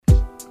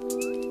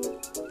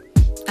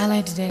I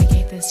like to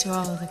dedicate this to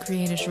all of the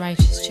Creator's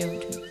righteous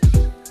children.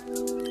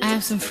 I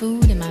have some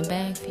food in my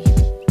bag for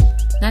you.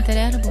 Not that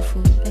edible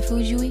food, that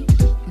food you eat.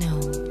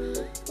 No,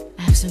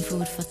 I have some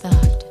food for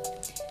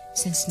thought.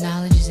 Since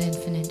knowledge is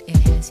infinite, it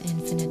has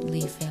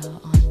infinitely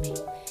fell on me.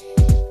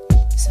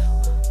 So,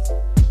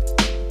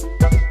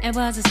 it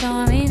was a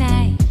stormy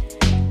night.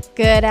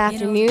 Good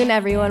afternoon,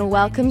 everyone.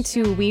 Welcome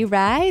to We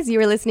Rise.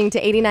 You are listening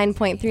to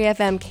 89.3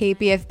 FM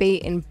KPFB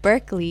in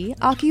Berkeley,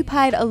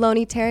 occupied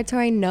Ohlone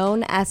territory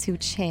known as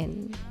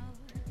Huichin.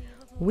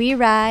 We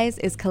Rise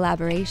is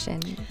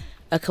collaboration.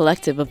 A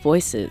collective of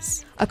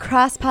voices. A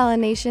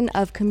cross-pollination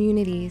of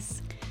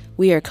communities.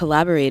 We are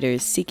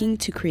collaborators seeking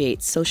to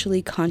create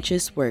socially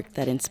conscious work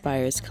that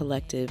inspires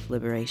collective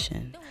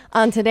liberation.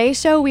 On today's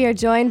show, we are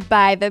joined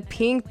by the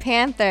Pink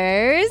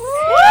Panthers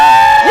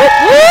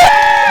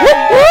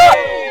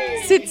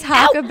to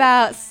talk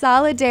about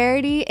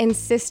solidarity and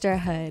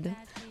sisterhood.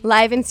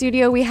 Live in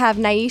studio, we have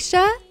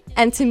Naisha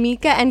and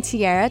Tamika and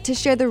Tiara to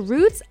share the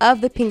roots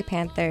of the Pink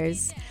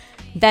Panthers.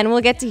 Then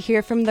we'll get to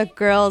hear from the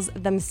girls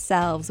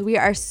themselves. We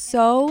are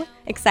so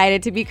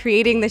excited to be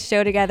creating this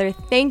show together.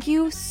 Thank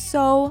you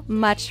so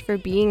much for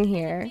being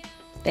here.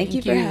 Thank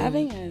you for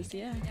having us.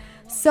 Yeah.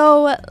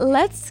 So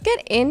let's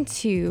get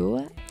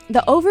into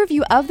the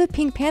overview of the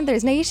Pink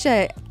Panthers.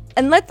 Naisha,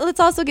 and let's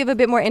also give a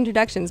bit more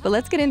introductions, but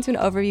let's get into an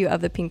overview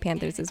of the Pink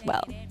Panthers as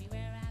well.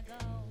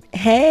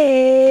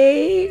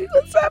 Hey,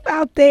 what's up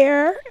out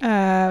there?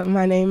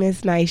 My name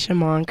is Naisha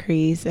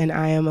Moncrief, and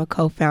I am a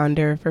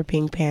co-founder for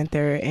Pink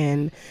Panther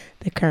and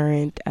the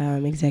current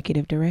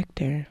executive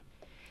director.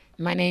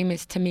 My name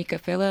is Tamika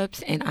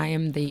Phillips, and I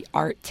am the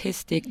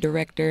artistic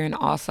director and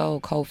also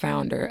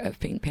co-founder of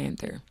Pink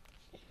Panther.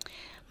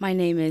 My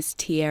name is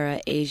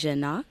Tiara Asia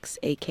Knox,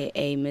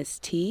 a.k.a. Miss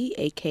T,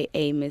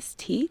 a.k.a. Miss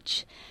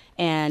Teach,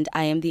 and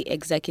I am the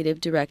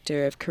Executive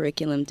Director of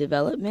Curriculum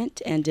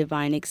Development and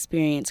Divine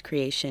Experience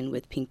Creation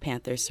with Pink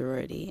Panther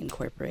Sorority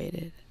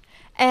Incorporated.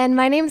 And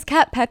my name is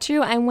Kat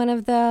Petru. I'm one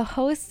of the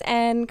hosts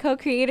and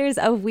co-creators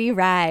of We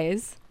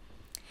Rise.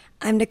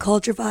 I'm Nicole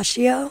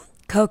Gervasio,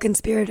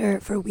 co-conspirator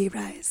for We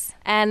Rise.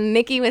 And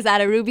Nikki was at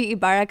a Ruby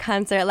Ibarra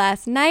concert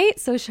last night,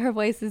 so her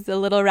voice is a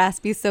little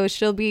raspy, so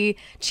she'll be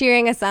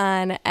cheering us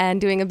on and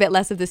doing a bit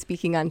less of the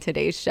speaking on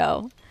today's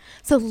show.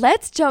 So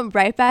let's jump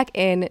right back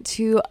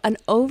into an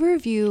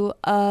overview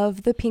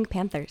of the Pink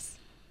Panthers.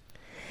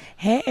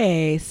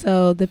 Hey,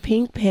 so the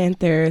Pink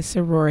Panther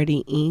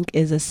Sorority Inc.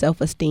 is a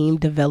self-esteem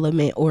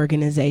development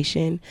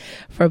organization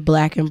for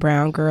Black and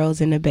brown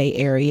girls in the Bay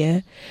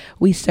Area.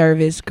 We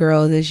service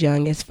girls as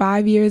young as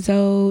 5 years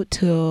old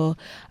till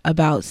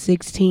about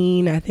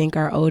 16. I think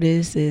our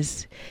oldest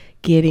is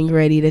getting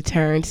ready to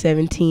turn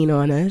 17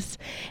 on us.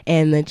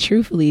 And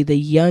truthfully, the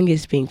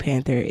youngest Pink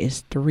Panther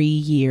is 3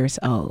 years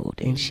old.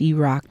 And she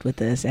rocked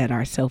with us at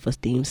our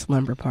self-esteem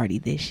slumber party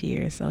this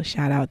year. So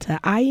shout out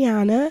to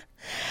Ayana.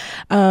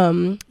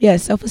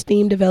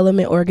 Self-esteem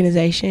development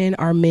organization.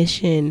 Our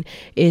mission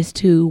is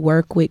to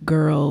work with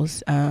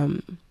girls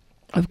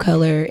of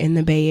color in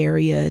the Bay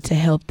Area to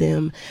help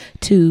them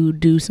to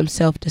do some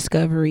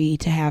self-discovery,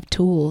 to have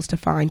tools, to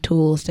find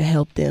tools to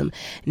help them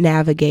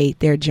navigate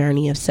their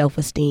journey of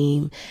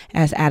self-esteem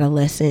as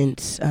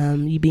adolescents,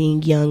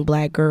 being young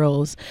Black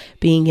girls,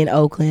 being in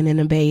Oakland in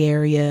the Bay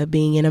Area,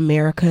 being in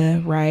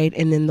America, right?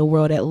 And in the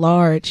world at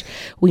large,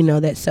 we know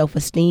that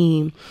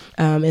self-esteem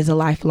is a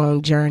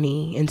lifelong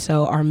journey. And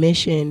so our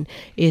mission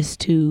is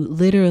to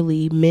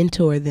literally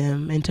mentor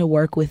them and to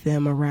work with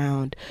them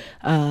around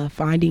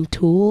finding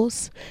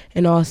tools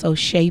and also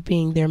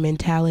shaping their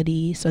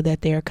mentality so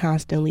that they're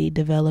constantly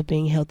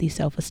developing healthy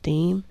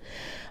self-esteem.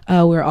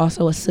 We're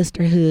also a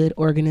sisterhood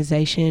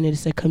organization.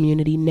 It's a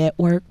community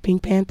network,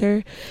 Pink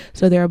Panther.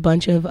 So there are a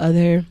bunch of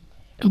other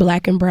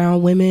Black and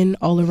brown women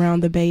all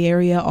around the Bay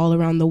Area, all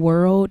around the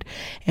world,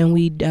 and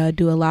we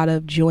do a lot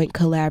of joint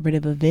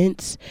collaborative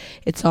events.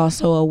 It's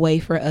also a way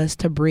for us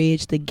to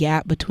bridge the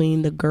gap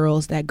between the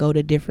girls that go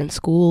to different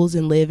schools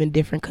and live in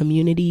different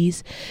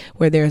communities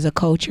where there's a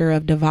culture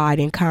of divide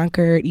and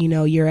conquer. You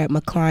know, you're at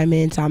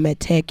McClymonds, I'm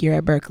at Tech, you're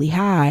at Berkeley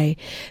High.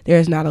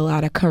 There's not a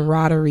lot of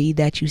camaraderie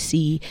that you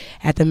see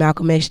at the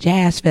Malcolm X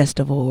Jazz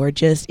Festival or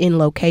just in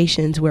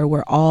locations where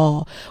we're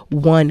all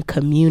one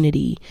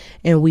community,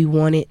 and we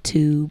wanted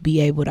to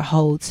be able to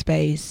hold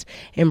space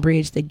and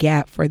bridge the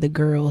gap for the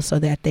girls so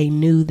that they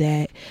knew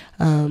that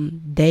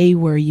they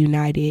were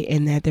united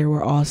and that there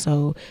were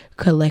also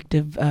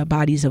collective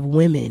bodies of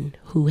women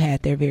who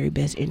had their very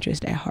best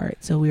interest at heart.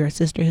 So we are a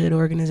sisterhood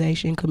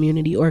organization,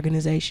 community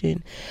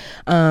organization.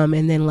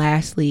 And then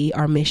lastly,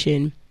 our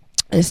mission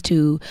is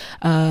to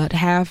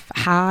have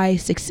high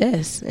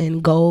success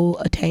and goal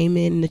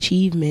attainment and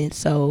achievement.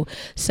 So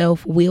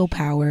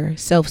self-willpower,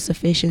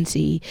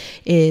 self-sufficiency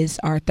is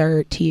our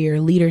third tier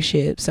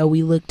leadership. So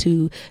we look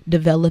to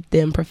develop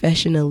them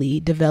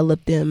professionally,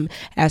 develop them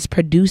as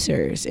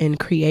producers and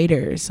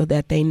creators so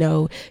that they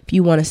know if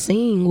you want to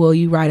sing, well,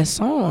 you write a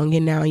song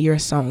and now you're a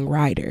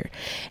songwriter.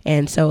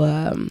 And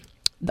so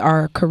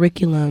our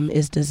curriculum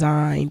is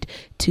designed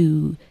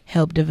to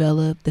help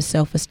develop the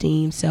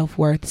self-esteem,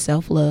 self-worth,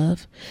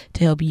 self-love,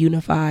 to help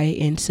unify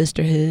in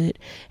sisterhood,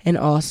 and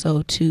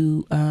also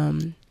to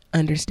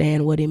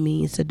understand what it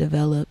means to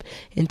develop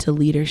into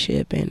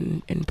leadership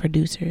and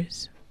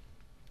producers.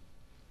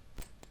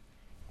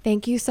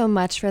 Thank you so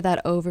much for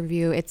that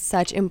overview. It's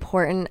such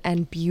important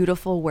and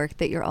beautiful work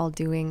that you're all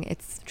doing.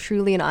 It's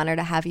truly an honor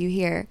to have you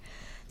here.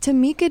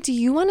 Tamika, do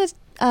you want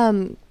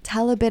to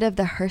tell a bit of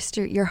the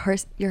your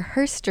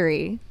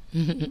herstory?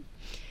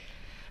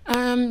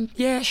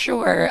 Yeah,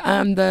 sure.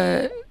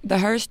 The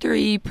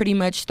herstory pretty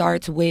much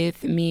starts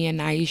with me and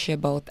Naisha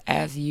both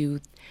as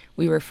youth.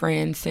 We were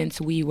friends since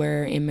we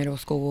were in middle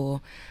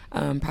school,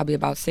 probably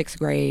about 6th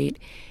grade.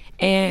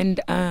 And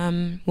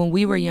when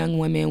we were young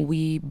women,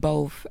 we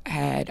both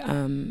had,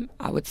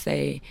 I would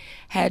say,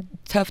 had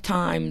tough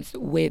times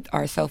with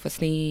our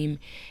self-esteem.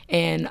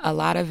 And a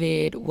lot of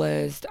it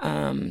was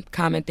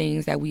common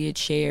things that we had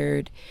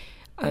shared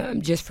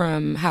just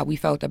from how we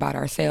felt about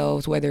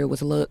ourselves, whether it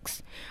was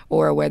looks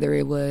or whether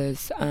it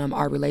was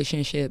our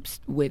relationships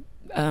with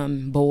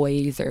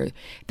boys or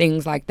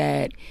things like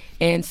that.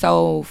 And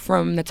so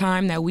from the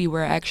time that we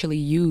were actually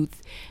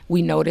youth,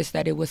 we noticed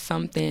that it was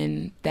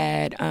something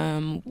that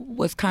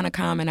was kind of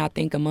common, I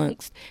think,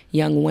 amongst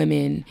young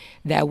women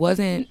that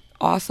wasn't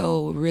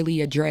also really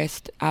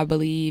addressed, I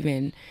believe,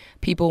 and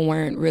people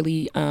weren't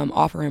really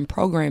offering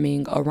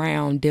programming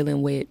around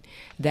dealing with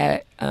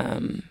that,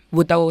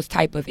 with those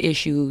type of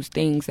issues,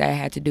 things that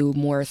had to do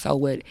more so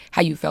with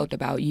how you felt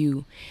about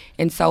you.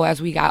 And so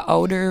as we got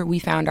older, we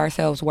found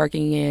ourselves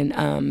working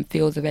in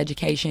fields of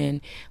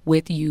education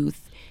with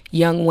youth.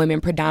 Young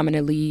women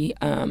predominantly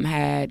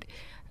had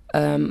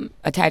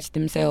attached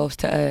themselves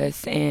to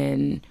us,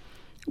 and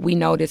we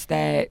noticed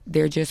that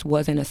there just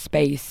wasn't a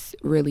space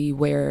really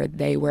where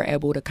they were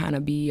able to kind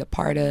of be a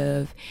part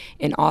of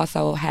and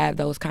also have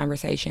those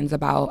conversations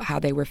about how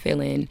they were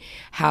feeling,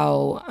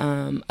 how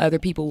other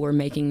people were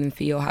making them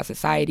feel, how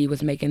society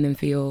was making them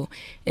feel.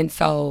 And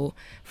so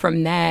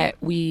from that,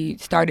 we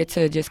started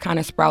to just kind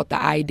of sprout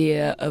the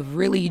idea of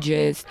really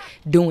just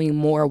doing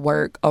more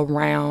work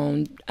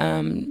around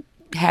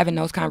having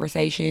those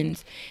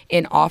conversations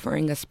and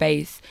offering a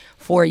space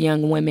for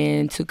young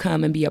women to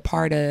come and be a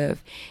part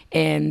of.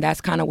 And that's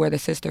kind of where the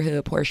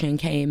sisterhood portion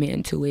came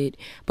into it.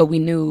 But we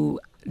knew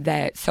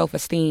that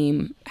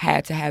self-esteem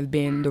had to have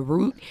been the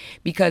root,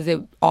 because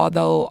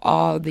although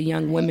all the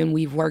young women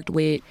we've worked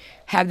with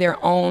have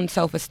their own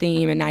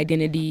self-esteem and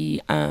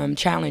identity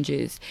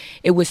challenges,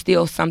 it was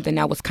still something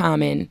that was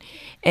common.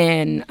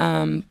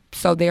 And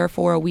so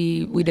therefore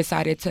we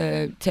decided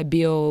to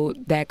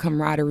build that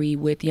camaraderie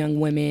with young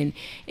women,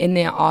 and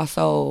then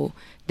also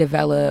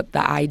develop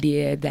the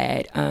idea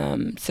that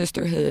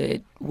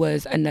sisterhood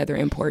was another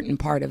important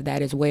part of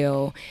that as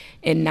well,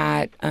 and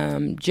not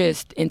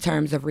just in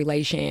terms of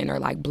relation or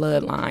like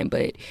bloodline,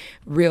 but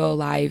real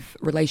life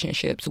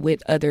relationships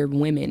with other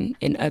women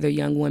and other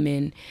young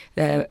women,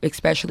 that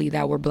especially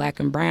that were Black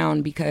and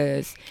brown,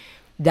 because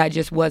that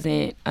just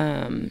wasn't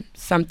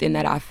something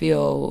that I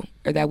feel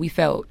or that we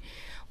felt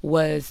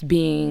was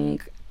being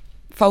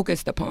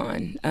focused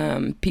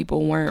upon.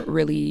 People weren't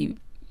really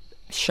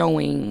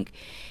showing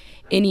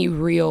any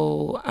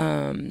real,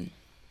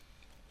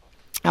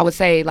 I would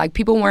say, like,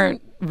 people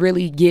weren't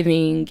really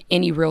giving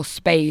any real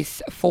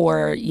space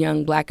for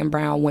young Black and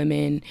brown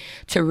women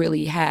to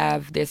really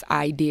have this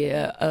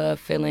idea of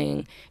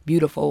feeling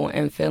beautiful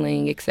and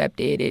feeling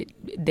accepted.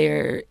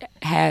 There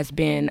has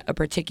been a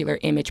particular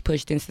image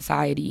pushed in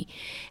society,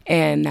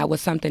 and that was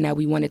something that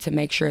we wanted to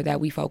make sure that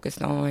we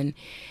focused on.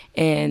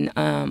 And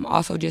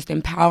also just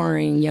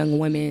empowering young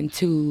women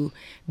to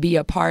be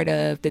a part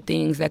of the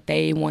things that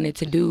they wanted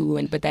to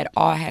do, but that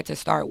all had to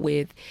start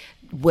with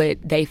what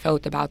they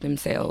felt about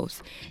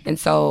themselves. And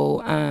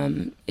so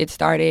it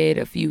started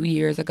a few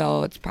years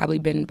ago. It's probably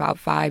been about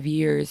 5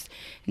 years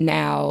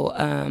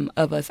now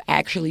of us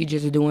actually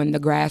just doing the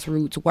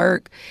grassroots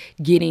work,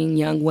 getting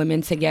young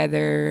women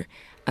together.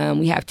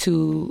 We have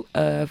 2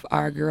 of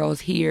our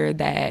girls here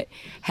that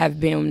have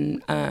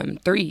been,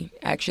 3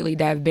 actually,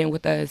 that have been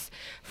with us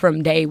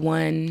from day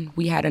one.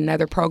 We had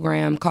another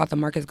program called the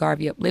Marcus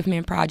Garvey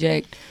Upliftment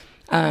Project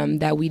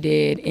that we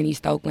did in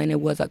East Oakland.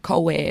 It was a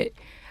co-ed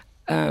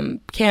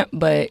camp,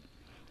 but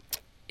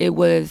it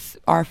was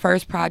our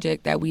first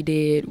project that we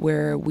did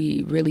where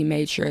we really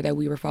made sure that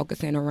we were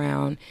focusing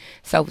around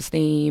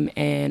self-esteem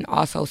and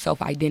also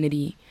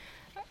self-identity.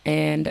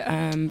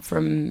 And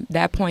from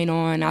that point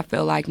on, I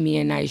feel like me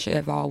and Naisha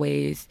have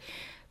always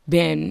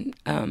been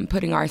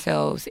putting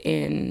ourselves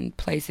in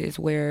places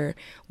where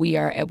we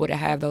are able to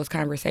have those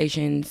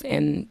conversations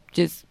and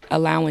just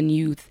allowing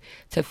youth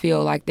to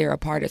feel like they're a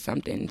part of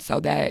something. So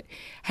that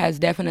has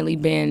definitely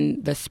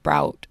been the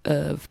sprout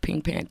of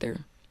Pink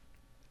Panther.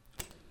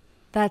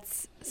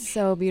 That's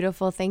so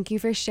beautiful. Thank you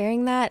for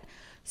sharing that.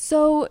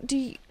 So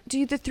do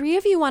the 3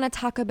 of you want to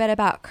talk a bit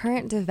about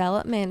current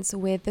developments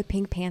with the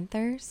Pink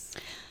Panthers?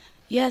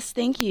 Yes,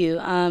 thank you.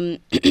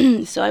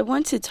 So I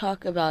want to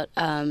talk about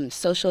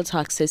social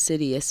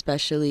toxicity,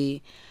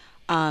 especially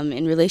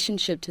in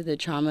relationship to the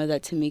trauma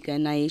that Tamika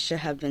and Naisha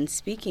have been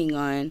speaking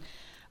on.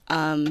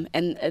 And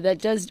that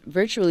does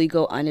virtually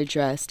go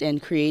unaddressed,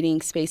 and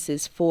creating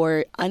spaces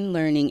for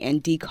unlearning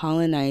and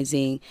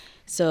decolonizing.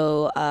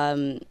 So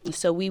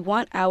we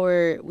want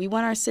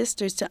our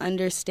sisters to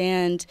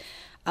understand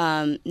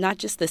not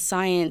just the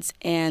science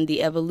and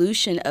the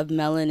evolution of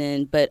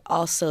melanin, but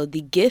also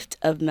the gift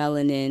of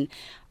melanin,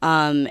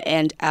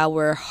 and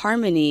our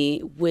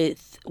harmony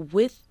with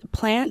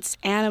plants,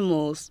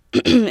 animals,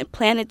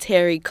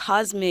 planetary,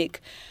 cosmic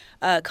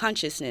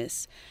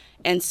consciousness.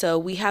 And so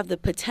we have the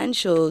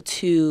potential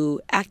to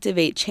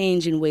activate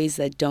change in ways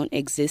that don't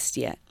exist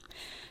yet.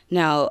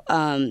 Now,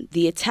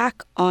 the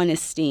attack on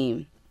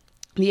esteem,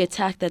 the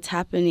attack that's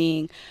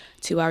happening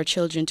to our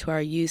children, to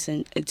our youth,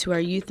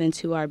 and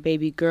to our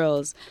baby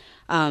girls,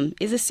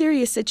 is a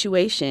serious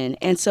situation.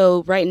 And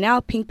so right now,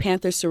 Pink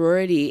Panther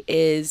sorority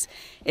is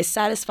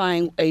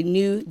satisfying a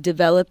new,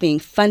 developing,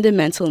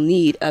 fundamental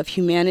need of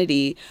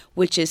humanity,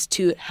 which is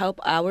to help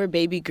our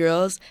baby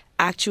girls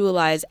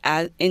actualize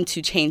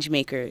into change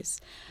makers.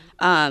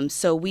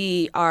 So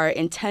we are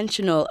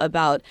intentional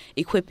about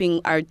equipping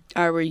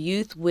our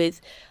youth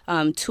with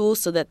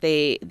tools so that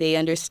they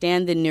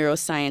understand the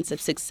neuroscience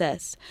of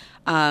success,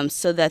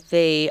 so that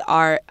they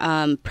are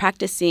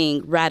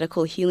practicing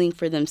radical healing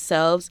for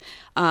themselves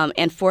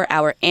and for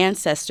our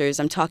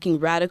ancestors. I'm talking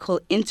radical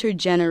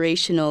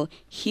intergenerational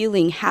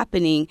healing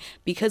happening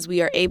because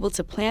we are able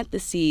to plant the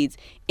seeds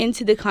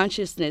into the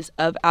consciousness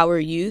of our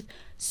youth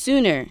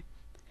sooner,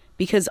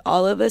 because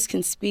all of us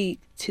can speak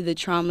to the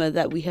trauma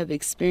that we have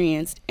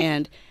experienced,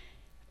 and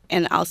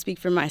I'll speak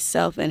for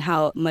myself and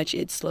how much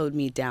it slowed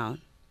me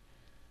down.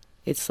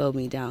 It slowed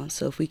me down.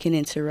 So if we can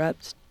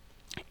interrupt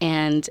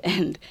and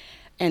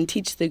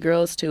teach the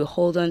girls to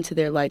hold on to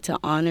their light, to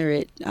honor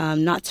it,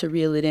 not to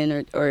reel it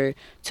in or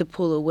to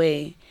pull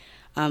away,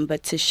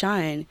 but to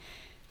shine,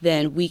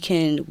 then we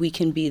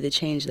can be the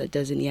change that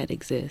doesn't yet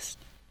exist.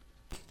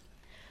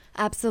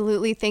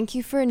 Absolutely. Thank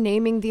you for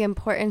naming the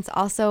importance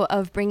also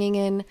of bringing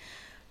in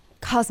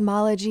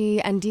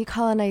cosmology and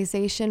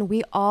decolonization.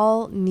 We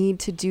all need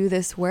to do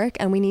this work,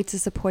 and we need to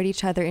support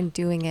each other in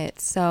doing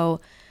it.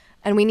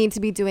 And we need to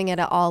be doing it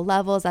at all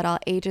levels, at all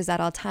ages, at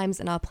all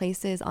times, in all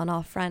places, on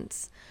all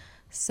fronts.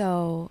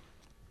 So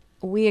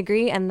we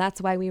agree, and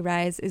that's why We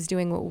Rise is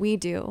doing what we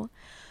do.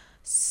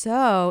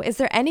 So is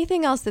there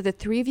anything else that the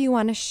three of you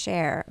want to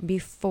share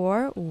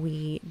before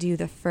we do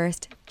the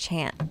first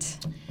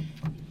chant?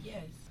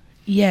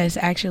 Yes,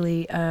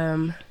 actually,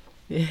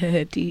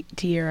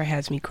 Tierra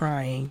has me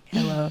crying.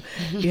 Hello,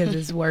 because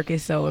this work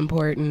is so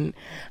important,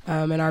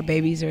 and our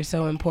babies are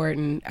so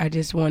important. I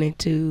just wanted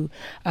to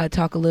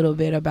talk a little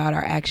bit about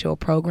our actual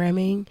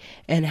programming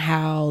and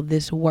how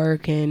this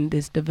work and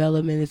this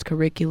development, this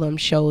curriculum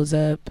shows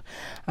up,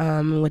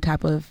 and what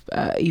type of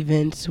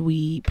events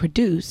we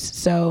produce.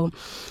 So,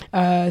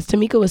 as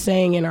Tamika was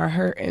saying in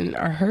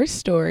her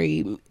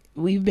story,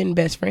 we've been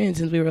best friends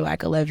since we were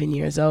like 11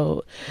 years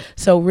old.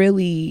 So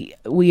really,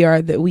 we are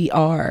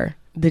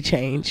the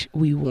change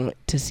we want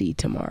to see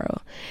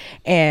tomorrow.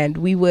 And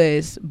we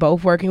was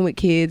both working with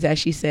kids, as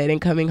she said,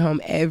 and coming home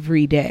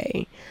every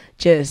day,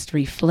 just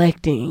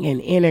reflecting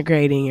and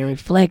integrating and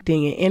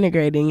reflecting and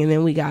integrating. And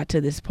then we got to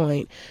this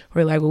point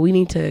where like, well, we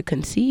need to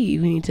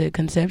conceive, we need to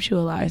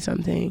conceptualize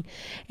something.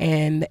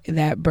 And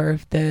that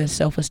birthed the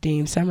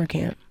self-esteem summer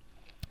camp.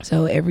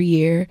 So every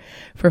year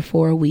for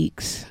 4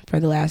 weeks,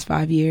 for the last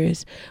 5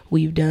 years,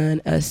 we've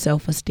done a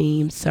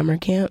self-esteem summer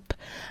camp.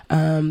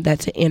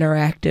 That's an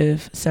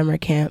interactive summer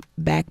camp,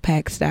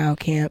 backpack style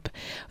camp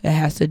that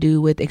has to do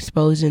with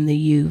exposing the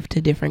youth to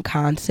different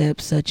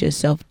concepts such as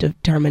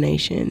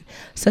self-determination,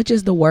 such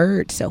as the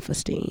word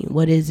self-esteem.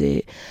 What is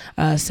it?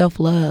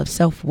 Self-love,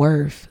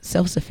 self-worth,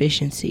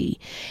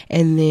 self-sufficiency.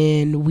 And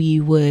then we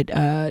would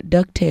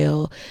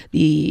dovetail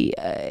the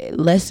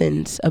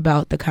lessons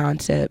about the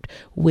concept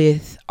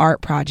with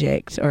art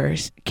projects or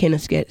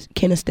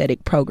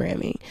kinesthetic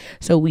programming.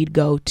 So we'd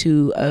go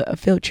to a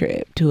field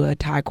trip to a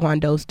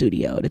Taekwondo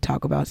studio to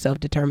talk about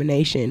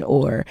self-determination,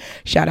 or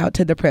shout out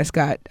to the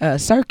Prescott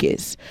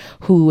Circus,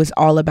 who was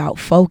all about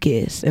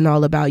focus and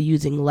all about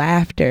using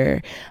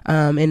laughter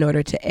in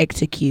order to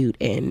execute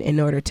and in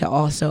order to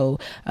also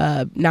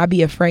not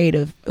be afraid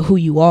of who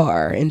you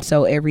are. And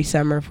so every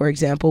summer, for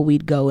example,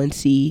 we'd go and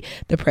see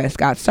the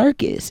Prescott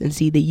Circus and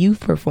see the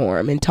youth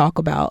perform and talk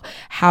about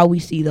how we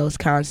see those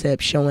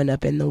concepts showing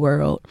up in the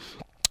world.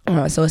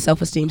 So a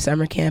self-esteem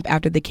summer camp.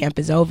 After the camp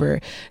is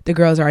over, the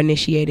girls are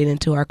initiated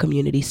into our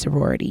community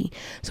sorority.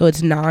 So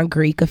it's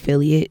non-Greek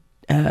affiliate.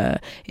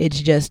 It's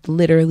just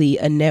literally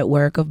a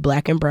network of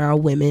Black and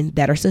brown women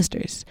that are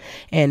sisters,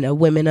 and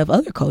women of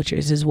other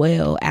cultures as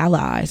well,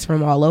 allies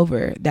from all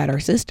over that are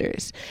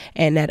sisters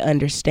and that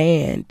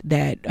understand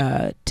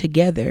that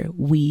together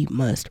we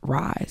must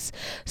rise.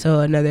 So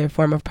another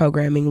form of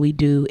programming we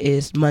do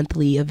is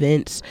monthly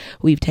events.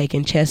 We've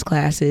taken chess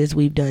classes,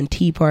 we've done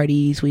tea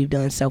parties, we've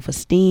done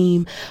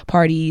self-esteem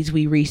parties.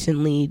 We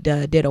recently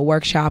did a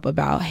workshop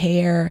about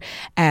hair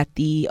at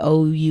the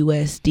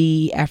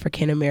OUSD,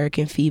 African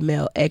American Female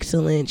female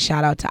excellence.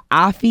 Shout out to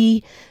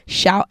Afi.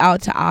 Shout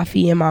out to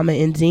Afi and Mama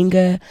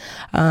Nzinga.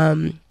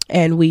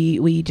 And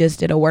we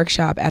just did a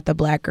workshop at the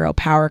Black Girl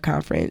Power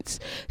Conference.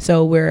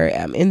 So we're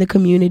in the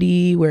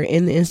community, we're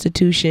in the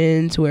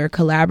institutions, we're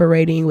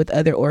collaborating with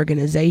other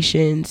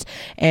organizations,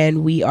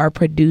 and we are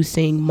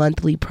producing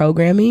monthly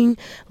programming.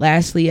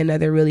 Lastly,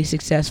 another really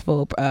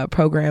successful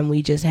program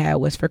we just had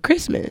was for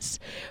Christmas.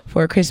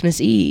 For Christmas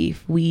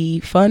Eve,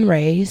 we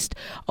fundraised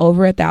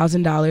over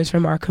 $1,000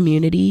 from our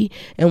community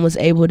and was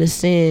able to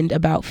send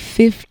about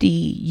 50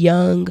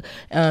 young,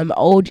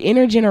 old,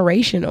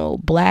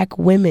 intergenerational Black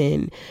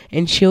women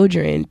and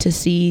children to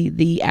see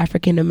the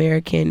African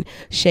American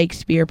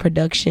Shakespeare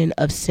production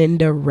of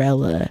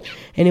Cinderella,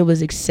 and it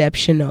was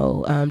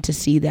exceptional to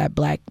see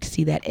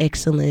that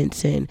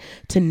excellence, and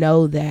to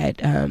know that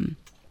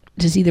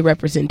to see the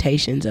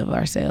representations of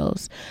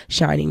ourselves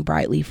shining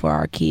brightly for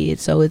our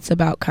kids. So it's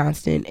about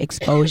constant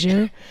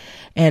exposure,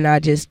 and I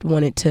just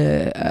wanted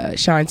to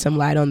shine some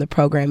light on the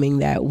programming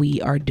that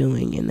we are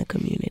doing in the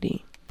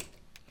community.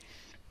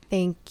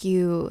 Thank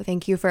you.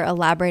 Thank you for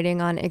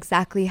elaborating on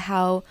exactly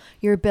how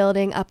you're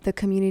building up the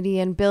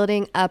community and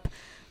building up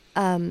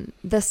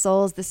the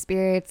souls, the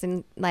spirits,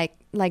 and like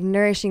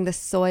nourishing the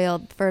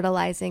soil,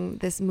 fertilizing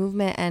this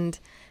movement and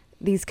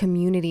these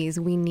communities.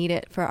 We need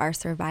it for our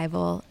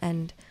survival,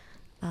 and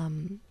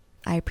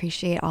I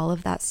appreciate all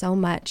of that so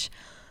much.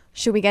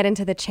 Should we get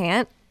into the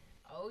chant?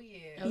 Oh yeah.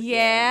 Okay.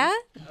 Yeah?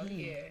 Oh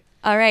yeah.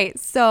 All right.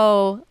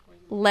 So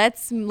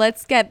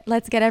let's get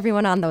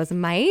everyone on those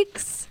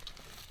mics.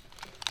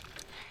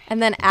 And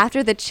then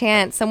after the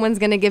chant, someone's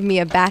going to give me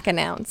a back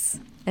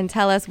announce and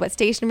tell us what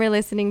station we're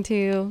listening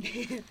to.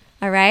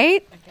 All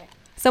right? Okay.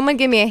 Someone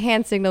give me a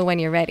hand signal when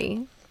you're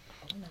ready.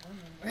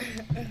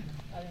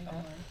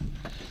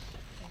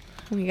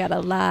 We got a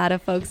lot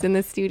of folks in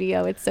the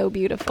studio. It's so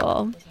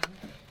beautiful.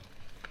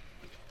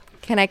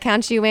 Can I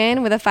count you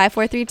in with a 5,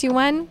 4, 3, 2,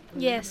 1?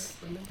 Yes.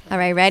 All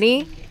right,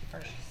 ready?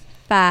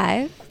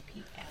 5,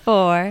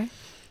 4,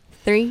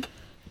 3,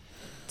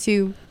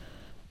 2,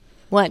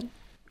 1.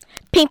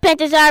 Pink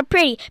Panthers are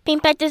pretty.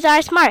 Pink Panthers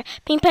are smart.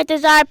 Pink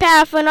Panthers are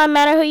powerful no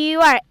matter who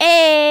you are.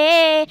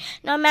 Ayy,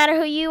 no matter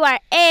who you are.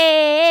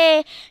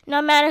 Ayy,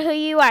 no matter who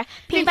you are.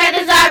 Pink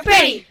Panthers are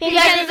pretty. Pink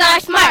Panthers are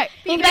smart.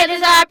 Pink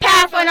Panthers are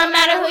powerful no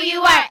matter who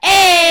you are.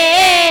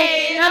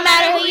 Ayy, no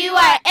matter who you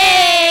are.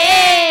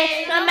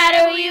 Ayy, no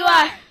matter who you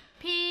are.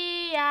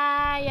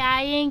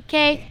 PINK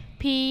PANTHER,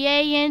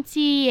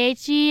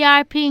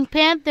 Pink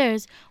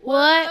Panthers.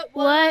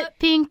 What?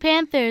 Pink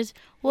Panthers.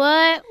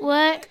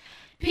 What?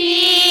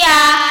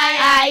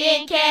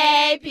 PINK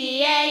PANTHER,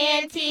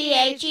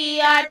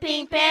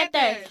 Pink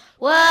Panthers.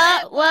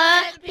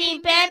 What?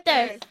 Pink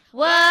Panthers.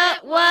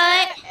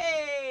 What?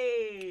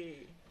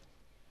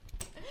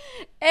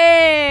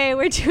 Hey,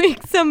 we're doing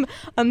some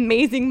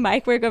amazing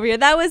mic work over here.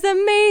 That was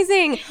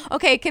amazing.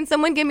 Okay, can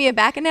someone give me a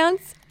back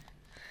announce?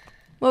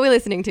 What are we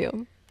listening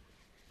to?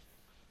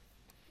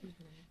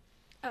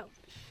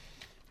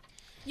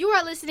 You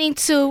are listening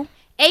to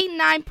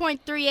 89.3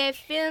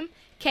 FM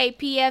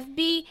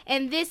KPFB,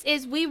 and this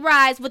is We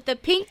Rise with the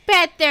Pink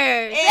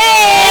Panthers.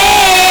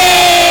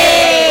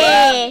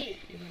 Hey!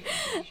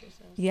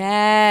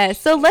 Yeah,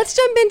 so let's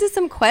jump into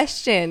some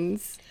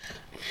questions.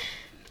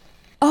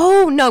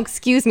 Oh, no,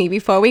 excuse me.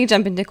 Before we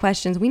jump into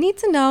questions, we need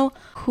to know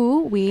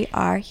who we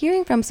are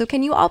hearing from. So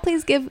can you all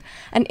please give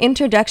an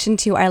introduction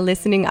to our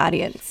listening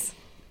audience?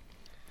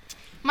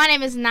 My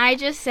name is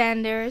Nija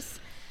Sanders.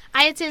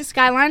 I attend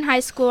Skyline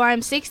High School.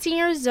 I'm 16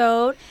 years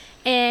old,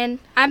 and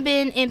I've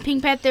been in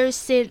Pink Panthers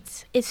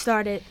since it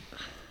started.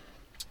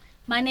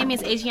 My name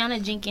is Adriana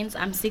Jenkins.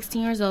 I'm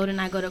 16 years old, and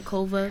I go to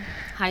Cova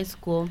High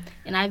School,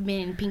 and I've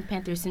been in Pink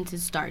Panthers since it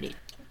started.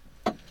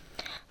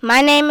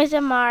 My name is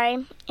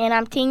Amari, and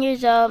I'm 10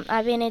 years old.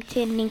 I've been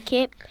attending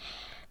KIP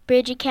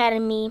Bridge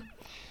Academy,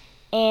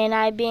 and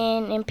I've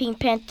been in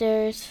Pink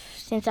Panthers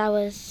since I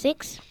was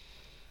 6.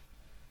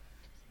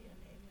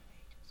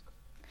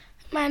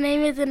 My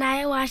name is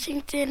Anaya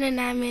Washington,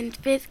 and I'm in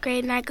 5th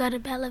grade, and I go to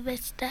Bella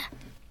Vista.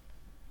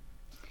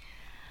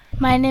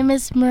 My name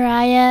is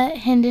Mariah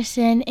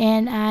Henderson,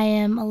 and I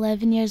am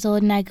 11 years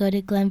old, and I go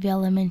to Glenview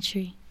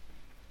Elementary.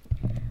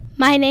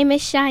 My name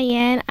is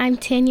Cheyenne. I'm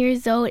 10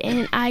 years old,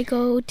 and I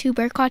go to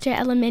Burkhalter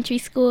Elementary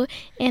School,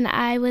 and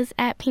I was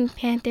at Pink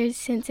Panthers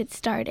since it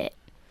started.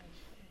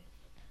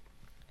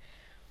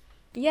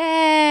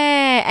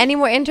 Yay! Any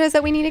more intros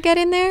that we need to get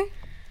in there?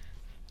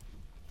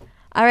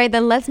 All right,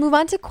 then let's move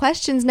on to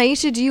questions.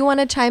 Naisha, do you want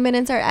to chime in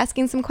and start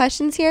asking some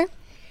questions here?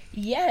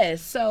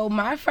 Yes. So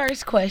my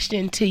first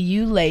question to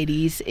you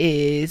ladies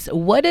is,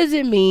 what does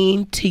it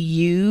mean to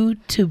you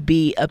to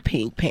be a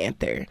Pink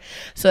Panther?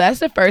 So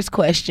that's the first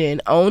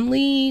question.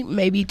 Only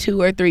maybe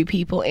 2 or 3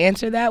 people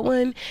answer that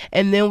one,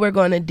 and then we're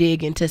going to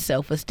dig into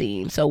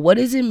self-esteem. So what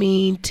does it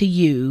mean to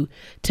you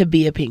to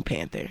be a Pink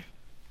Panther?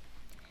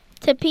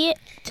 To be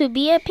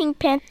a Pink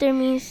Panther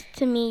means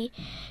to me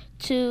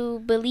to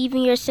believe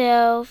in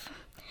yourself,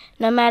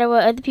 no matter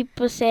what other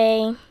people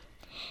say,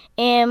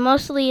 and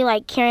mostly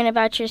like caring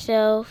about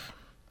yourself.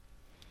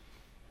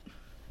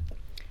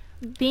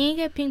 Being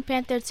a Pink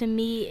Panther to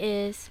me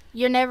is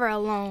you're never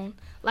alone.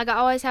 Like, I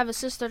always have a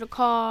sister to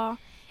call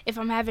if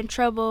I'm having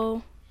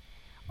trouble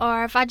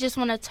or if I just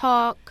want to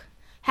talk,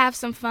 have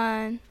some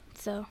fun.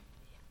 So,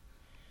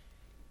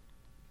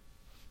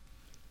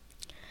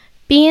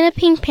 being a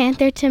Pink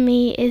Panther to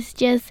me is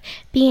just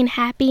being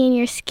happy in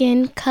your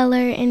skin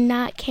color and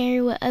not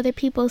caring what other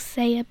people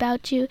say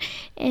about you,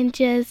 and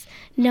just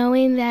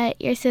knowing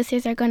that your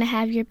sisters are going to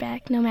have your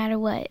back no matter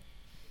what.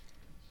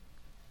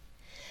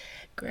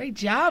 Great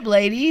job,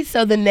 ladies.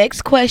 So the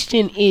next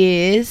question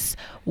is,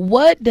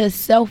 what does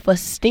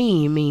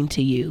self-esteem mean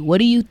to you? What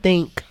do you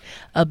think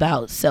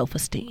about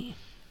self-esteem?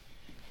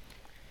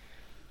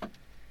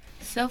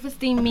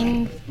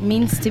 Self-esteem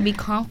means to be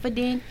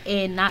confident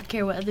and not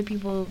care what other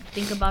people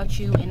think about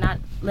you, and not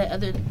let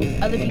other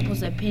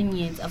people's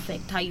opinions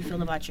affect how you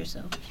feel about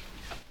yourself.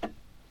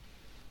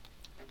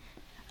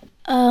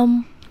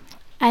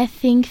 I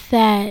think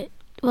that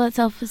what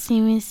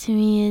self-esteem means to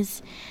me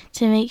is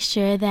to make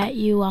sure that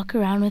you walk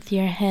around with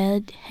your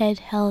head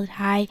held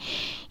high,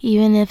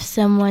 even if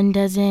someone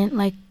doesn't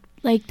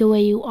like the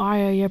way you are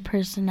or your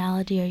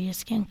personality or your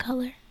skin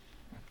color.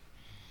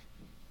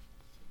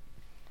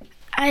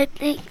 I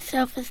think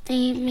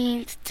self-esteem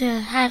means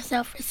to have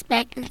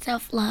self-respect and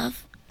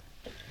self-love.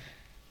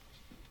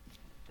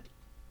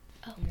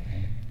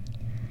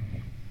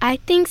 I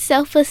think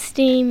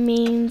self-esteem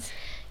means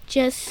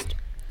just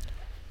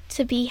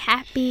to be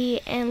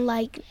happy and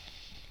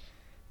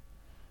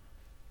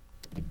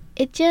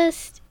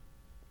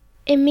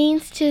it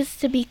means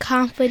just to be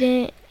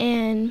confident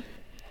and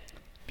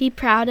be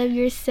proud of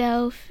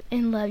yourself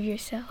and love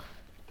yourself.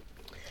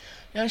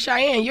 Now,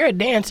 Cheyenne, you're a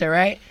dancer,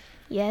 right?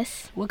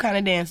 Yes. What kind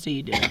of dance do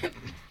you do?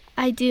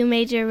 I do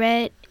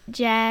majorette,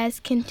 jazz,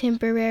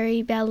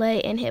 contemporary,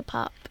 ballet, and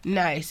hip-hop.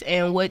 Nice.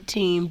 And what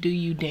team do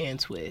you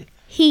dance with?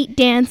 Heat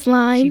dance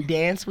line. She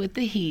danced with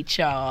the Heat,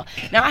 y'all.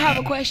 Now, I have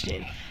a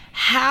question.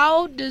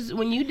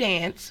 When you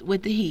dance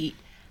with the Heat,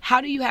 how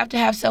do you have to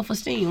have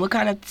self-esteem? What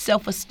kind of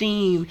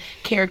self-esteem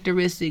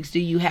characteristics do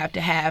you have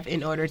to have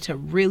in order to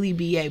really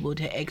be able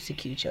to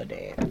execute your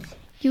dance?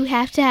 You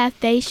have to have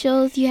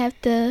facials. You have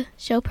to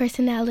show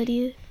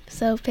personality.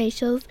 So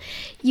facials.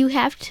 You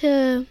have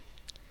to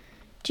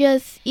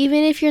just,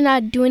 even if you're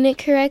not doing it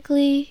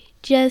correctly,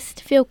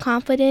 just feel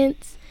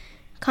confident,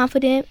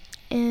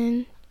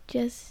 and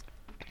just,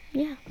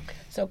 yeah.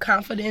 So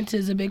confidence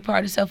is a big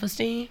part of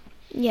self-esteem?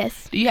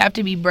 Yes. Do you have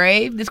to be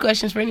brave? This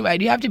question's for anybody.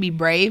 Do you have to be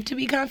brave to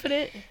be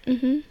confident?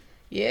 Mm-hmm.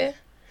 Yeah?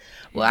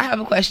 Well, I have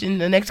a question.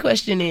 The next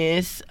question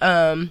is,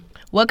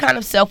 what kind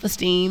of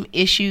self-esteem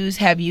issues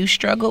have you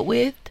struggled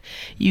with?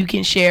 You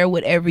can share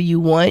whatever you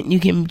want. You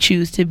can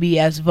choose to be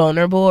as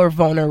vulnerable or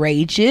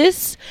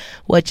vulnerageous,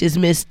 which is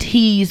Miss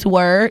T's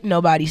word.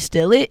 Nobody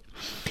steal it.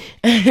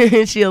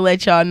 She'll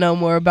let y'all know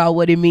more about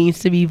what it means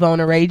to be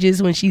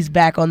vulnerageous when she's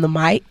back on the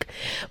mic.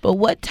 But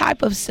what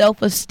type of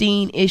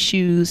self-esteem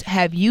issues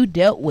have you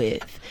dealt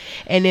with?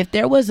 And if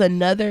there was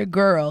another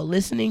girl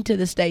listening to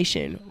the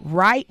station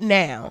right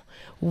now,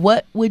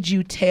 what would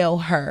you tell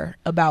her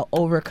about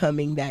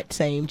overcoming that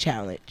same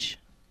challenge?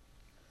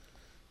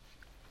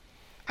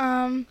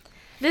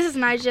 This is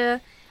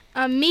Nija.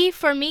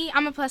 For me,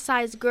 I'm a plus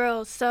size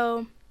girl,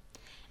 so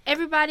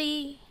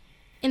everybody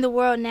in the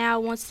world now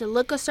wants to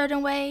look a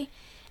certain way,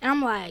 and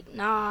I'm like,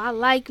 nah, I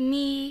like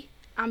me.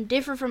 I'm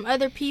different from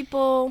other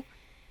people.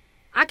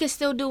 I can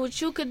still do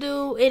what you could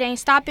do. It ain't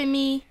stopping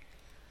me.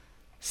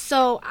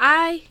 So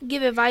I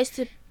give advice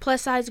to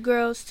plus size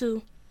girls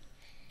to,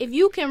 if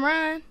you can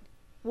run,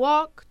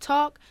 walk,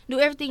 talk, do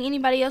everything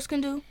anybody else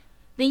can do,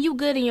 then you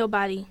good in your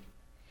body.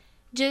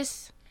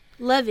 Just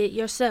love it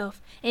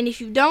yourself. And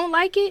if you don't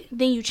like it,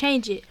 then you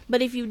change it.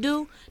 But if you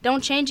do,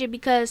 don't change it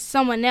because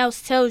someone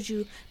else tells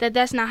you that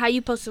that's not how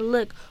you supposed to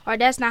look or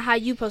that's not how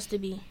you supposed to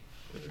be.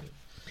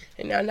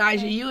 And now,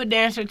 Nigel, you a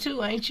dancer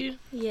too, ain't you?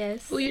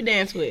 Yes. Who you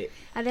dance with?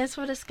 I dance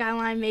for the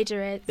Skyline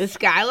Majorettes. The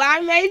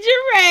Skyline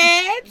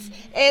Majorettes.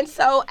 And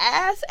so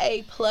as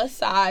a plus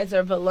size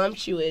or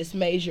voluptuous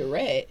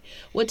majorette,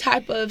 what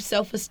type of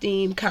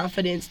self-esteem,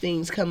 confidence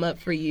things come up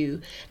for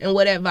you? And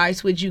what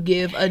advice would you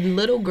give a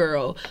little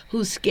girl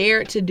who's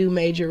scared to do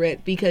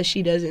majorette because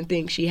she doesn't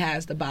think she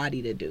has the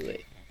body to do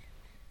it?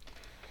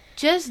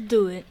 Just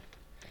do it.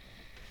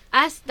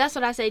 That's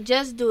what I say.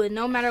 Just do it.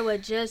 No matter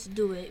what, just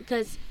do it.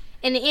 Because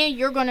in the end,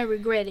 you're going to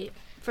regret it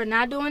for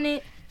not doing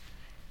it.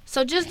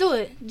 So just do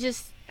it.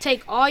 Just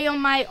take all your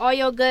might, all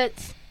your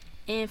guts,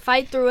 and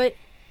fight through it,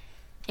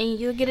 and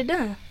you'll get it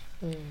done.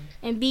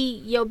 And be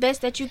your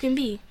best that you can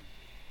be.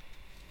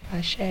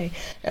 Ashe.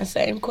 Now,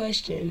 same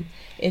question.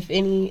 If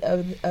any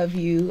of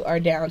you are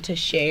down to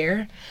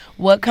share,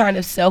 what kind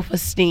of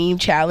self-esteem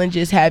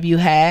challenges have you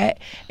had,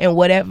 and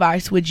what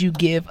advice would you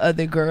give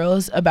other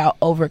girls about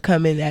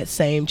overcoming that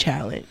same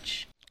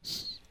challenge?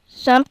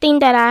 Something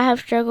that I have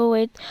struggled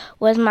with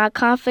was my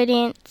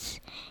confidence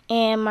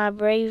and my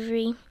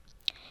bravery.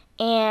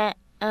 And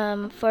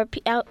for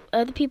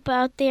other people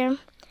out there,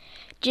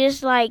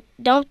 just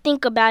don't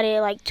think about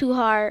it too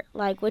hard,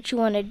 what you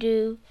want to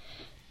do.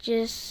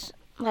 Just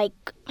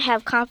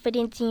have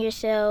confidence in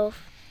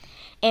yourself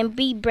and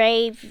be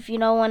brave. If you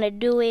don't want to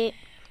do it,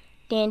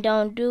 then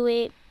don't do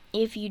it.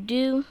 If you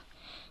do,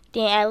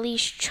 then at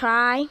least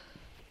try.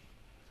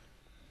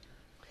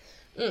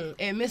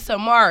 And Miss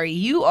Amari,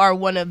 you are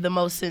one of the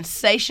most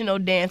sensational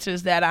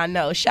dancers that I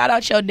know. Shout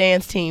out your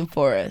dance team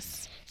for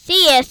us.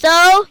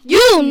 CSO,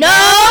 you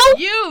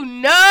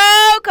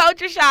know.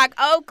 Culture Shock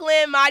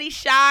Oakland, Mighty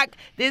Shock.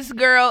 This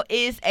girl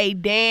is a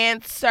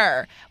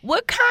dancer.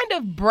 What kind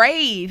of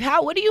brave?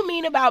 What do you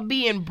mean about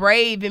being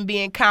brave and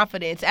being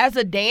confident? As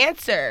a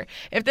dancer,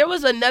 if there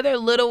was another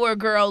littler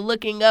girl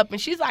looking up and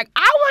she's like,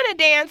 I want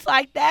to dance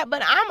like that,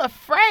 but I'm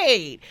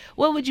afraid,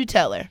 what would you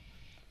tell her?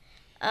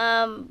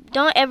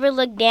 Don't ever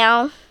look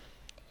down.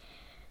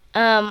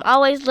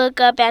 Always look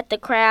up at the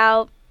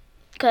crowd,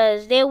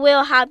 because they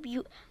will hype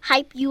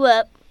you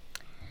up.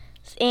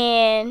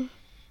 And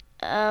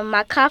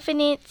my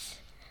confidence,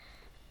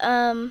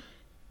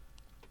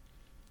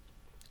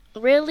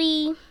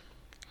 really,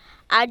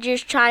 I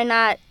just try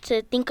not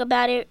to think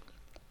about it.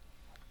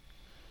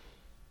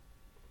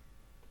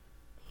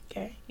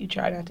 Okay, you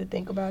try not to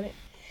think about it.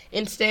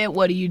 Instead,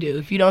 what do you do?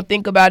 If you don't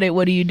think about it,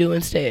 what do you do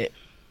instead?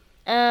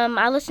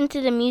 I listen to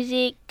the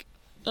music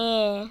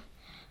and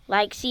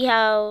see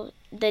how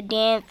the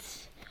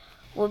dance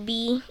will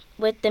be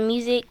with the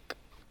music.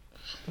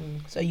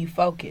 So you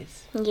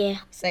focus. Yeah.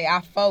 Say,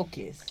 I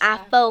focus. I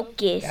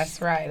focus. That's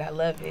right. I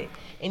love it.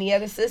 Any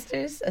other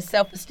sisters? A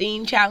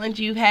self-esteem challenge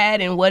you've had,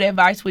 and what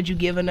advice would you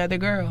give another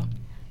girl?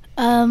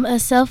 A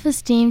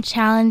self-esteem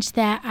challenge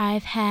that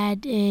I've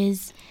had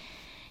is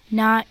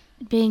not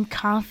being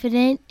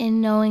confident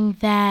in knowing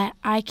that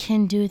I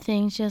can do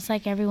things just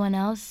like everyone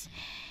else.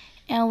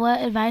 And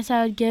what advice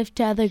I would give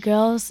to other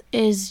girls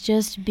is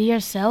just be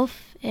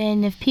yourself.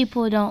 And if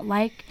people don't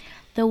like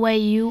the way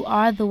you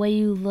are, the way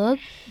you look,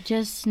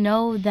 just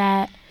know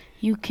that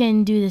you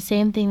can do the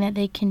same thing that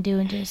they can do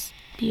and just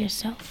be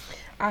yourself.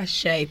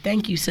 Ashe.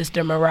 Thank you,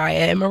 Sister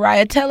Mariah. And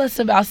Mariah, tell us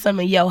about some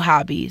of your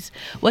hobbies.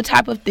 What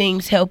type of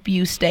things help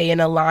you stay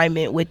in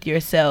alignment with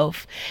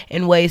yourself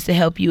and ways to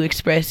help you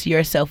express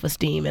your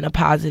self-esteem in a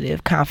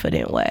positive,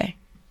 confident way?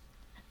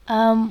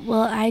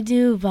 Well, I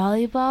do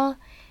volleyball.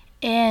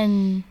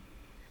 And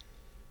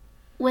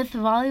with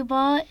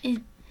volleyball,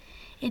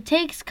 it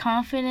takes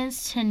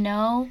confidence to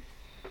know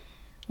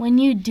when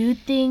you do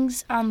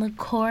things on the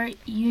court,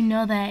 you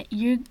know that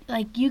you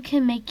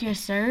can make your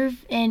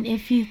serve. And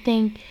if you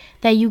think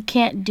that you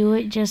can't do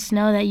it, just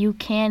know that you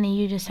can, and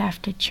you just have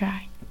to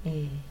try.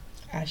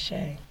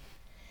 Ashe.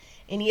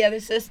 Any other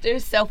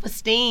sisters?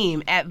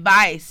 Self-esteem,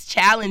 advice,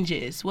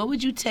 challenges. What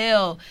would you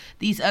tell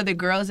these other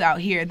girls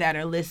out here that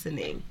are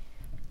listening?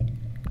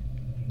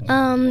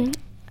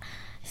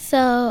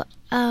 So,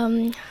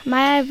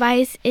 my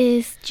advice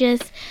is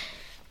just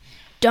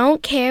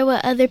don't care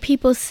what other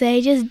people say.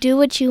 Just do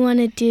what you want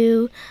to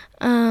do.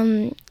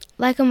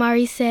 Like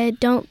Amari said,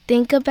 don't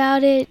think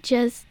about it.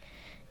 Just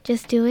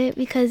do it,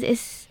 because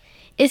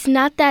it's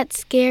not that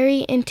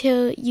scary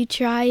until you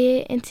try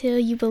it, until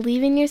you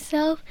believe in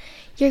yourself.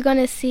 You're going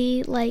to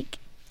see,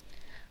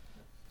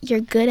 you're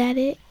good at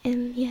it,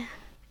 and yeah.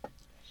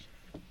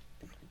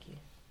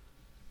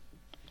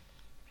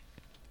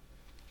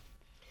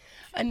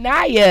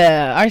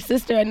 Anaya, our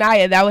sister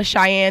Anaya, that was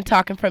Cheyenne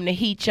talking from the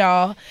heat,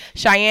 y'all.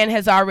 Cheyenne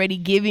has already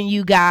given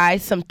you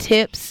guys some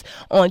tips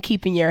on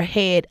keeping your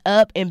head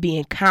up and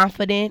being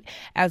confident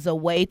as a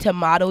way to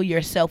model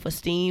your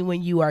self-esteem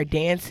when you are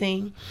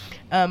dancing.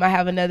 I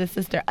have another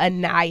sister,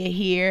 Anaya,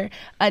 here.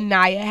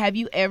 Anaya, have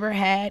you ever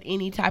had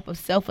any type of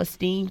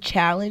self-esteem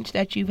challenge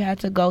that you've had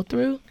to go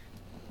through?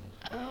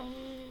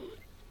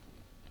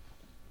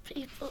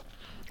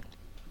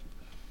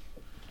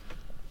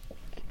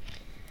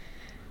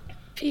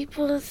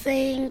 People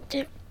saying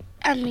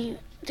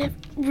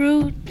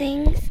rude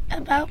things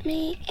about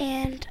me,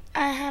 and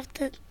I have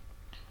to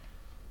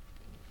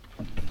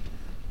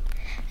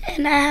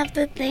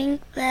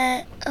think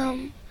that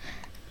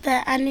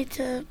that I need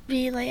to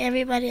be like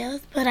everybody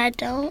else, but I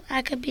don't.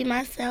 I could be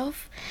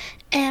myself,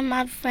 and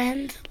my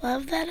friends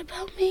love that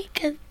about me,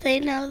 because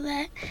they know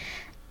that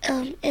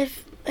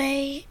if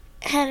they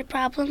had a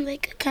problem, they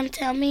could come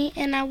tell me,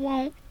 and I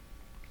won't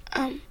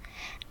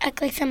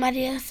act like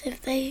somebody else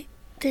if they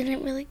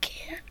didn't really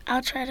care.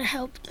 I'll try to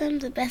help them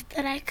the best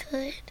that I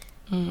could.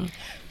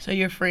 So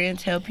your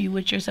friends help you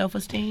with your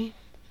self-esteem?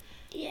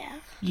 Yeah.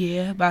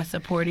 Yeah, by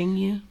supporting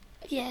you?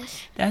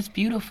 Yes. That's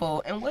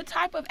beautiful. And what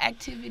type of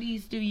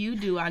activities do you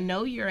do? I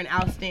know you're an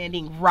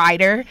outstanding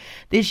writer.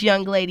 This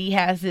young lady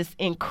has this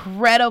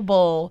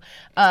incredible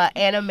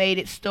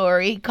animated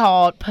story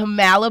called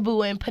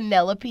Malibu and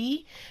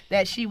Penelope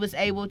that she was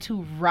able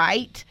to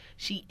write.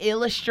 She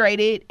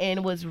illustrated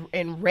and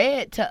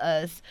read to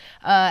us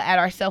at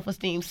our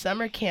self-esteem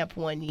summer camp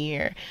one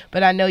year.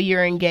 But I know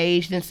you're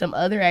engaged in some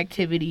other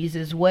activities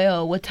as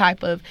well. What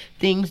type of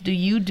things do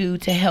you do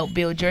to help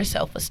build your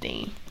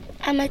self-esteem?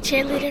 I'm a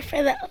cheerleader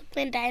for the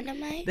Oakland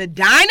Dynamite. The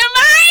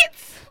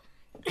Dynamites?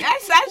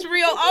 That's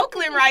real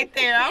Oakland right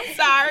there. I'm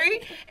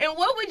sorry. And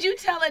what would you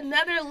tell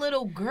another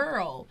little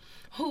girl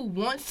who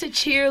wants to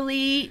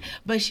cheerlead,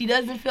 but she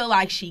doesn't feel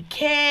like she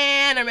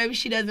can, or maybe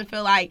she doesn't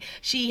feel like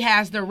she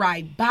has the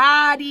right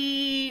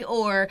body,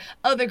 or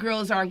other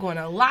girls aren't going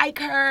to like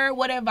her,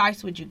 what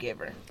advice would you give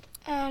her?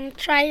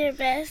 Try your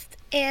best.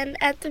 And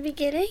at the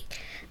beginning,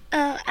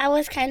 I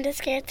was kind of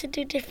scared to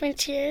do different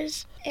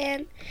cheers,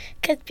 and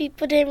because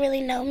people didn't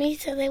really know me,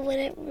 so they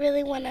wouldn't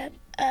really want to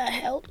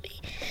help me.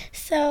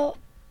 So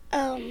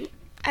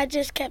I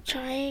just kept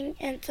trying,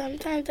 and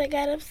sometimes I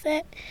got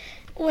upset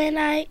when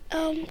I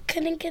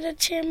couldn't get a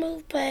cheer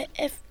move, but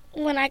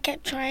when I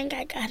kept trying,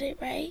 I got it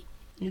right.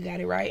 You got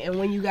it right. And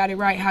when you got it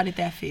right, how did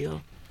that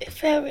feel? It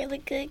felt really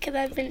good because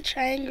I've been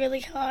trying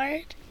really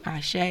hard.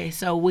 Ashe.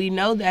 So we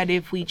know that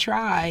if we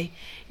try,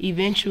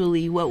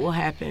 eventually what will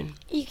happen?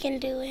 You can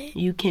do it.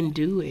 You can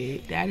do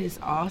it. That is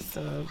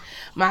awesome.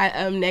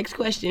 My next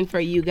question for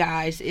you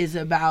guys is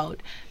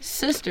about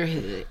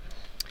sisterhood.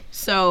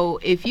 So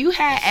if you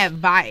had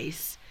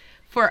advice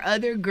for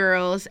other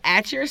girls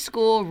at your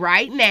school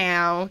right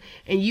now,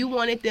 and you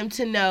wanted them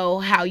to know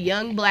how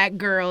young black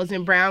girls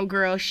and brown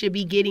girls should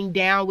be getting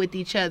down with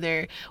each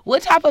other,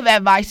 what type of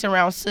advice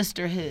around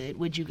sisterhood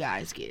would you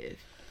guys give?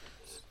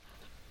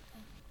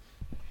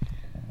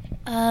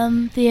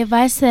 The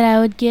advice that I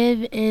would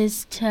give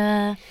is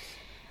to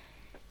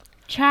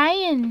try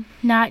and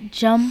not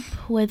jump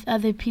with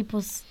but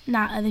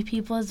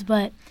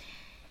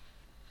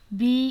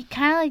be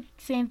kind of like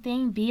same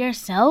thing, be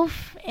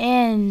yourself.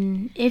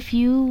 And if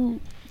you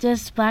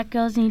black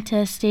girls need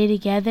to stay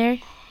together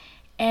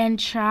and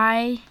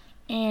try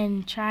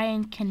and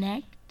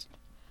connect.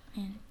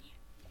 And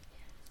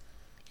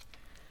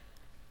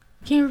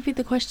can you repeat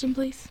the question,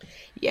 please?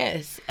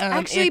 Yes.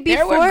 Actually,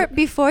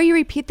 before you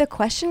repeat the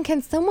question,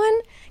 can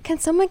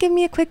someone give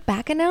me a quick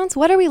back announce?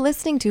 What are we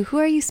listening to?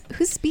 Who's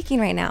speaking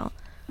right now?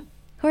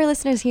 Who are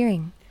listeners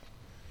hearing?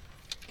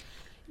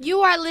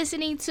 You are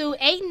listening to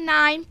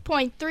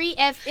 89.3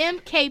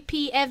 FM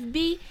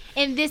KPFB,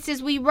 and this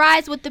is We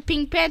Rise with the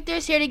Pink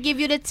Panthers, here to give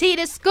you the tea,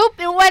 the scoop,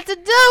 and what to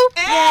do.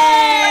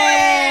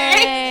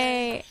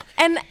 Yay!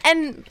 And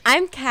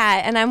I'm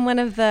Kat, and I'm one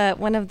of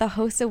the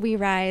hosts of We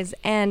Rise,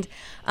 and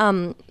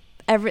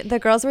the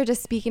girls were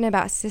just speaking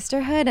about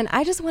sisterhood, and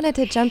I just wanted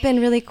to jump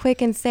in really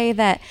quick and say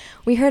that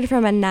we heard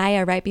from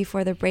Anaya right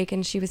before the break,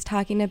 and she was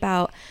talking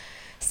about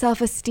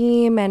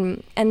self-esteem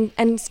and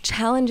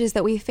challenges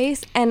that we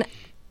face. And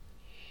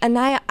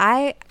Anaya,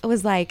 I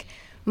was like,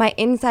 my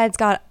insides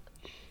got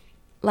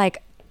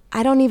like,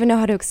 I don't even know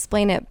how to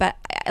explain it, but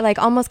like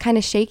almost kind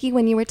of shaky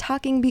when you were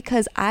talking,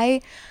 because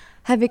I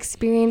have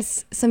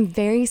experienced some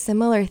very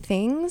similar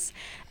things.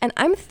 And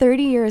I'm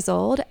 30 years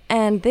old,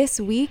 and this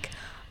week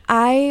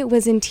I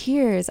was in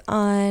tears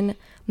on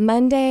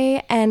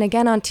Monday and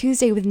again on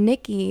Tuesday with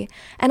Nikki,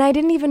 and I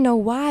didn't even know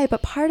why,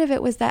 but part of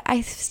it was that I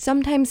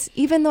sometimes,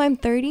 even though I'm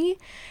 30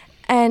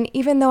 and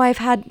even though I've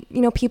had,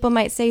 people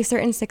might say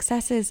certain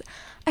successes,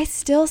 I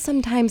still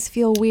sometimes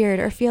feel weird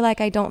or feel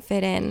like I don't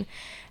fit in.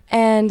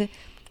 And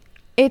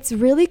it's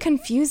really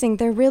confusing.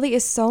 There really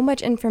is so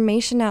much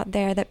information out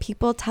there that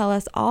people tell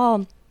us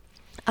all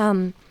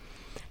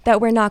that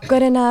we're not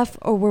good enough,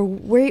 or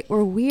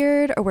we're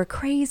weird, or we're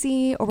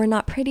crazy, or we're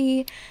not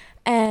pretty.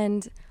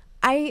 And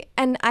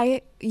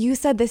you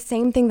said the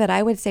same thing that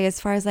I would say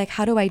as far as like,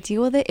 how do I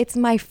deal with it? It's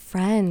my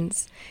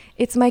friends.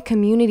 It's my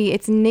community.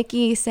 It's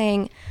Nikki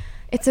saying,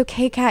 it's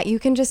okay, Kat, you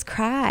can just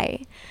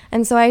cry.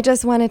 And so I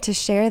just wanted to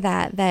share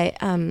that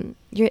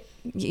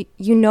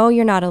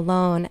you're not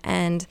alone,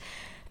 and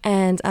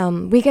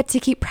we get to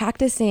keep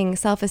practicing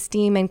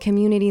self-esteem and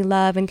community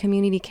love and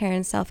community care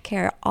and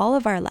self-care all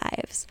of our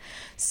lives.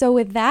 So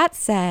with that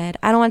said,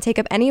 I don't want to take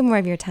up any more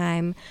of your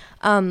time.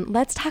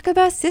 Let's talk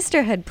about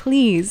sisterhood,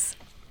 please.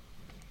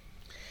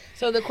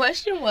 So the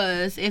question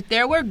was, if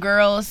there were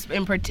girls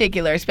in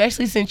particular,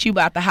 especially since you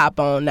about to hop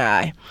on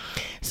now.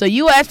 So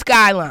you at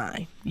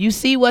Skyline, you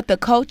see what the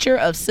culture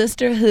of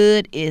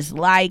sisterhood is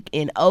like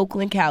in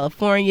Oakland,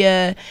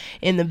 California,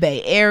 in the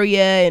Bay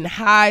Area, in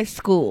high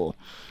school.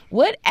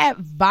 What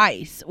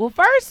advice? Well,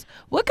 first,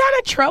 what kind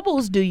of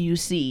troubles do you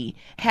see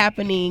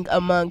happening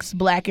amongst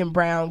black and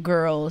brown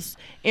girls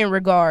in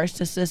regards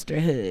to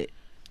sisterhood?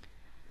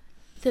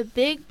 The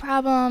big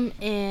problem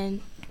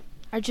in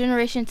our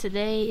generation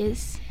today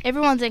is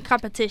everyone's in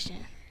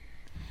competition.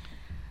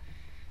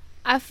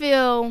 I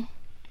feel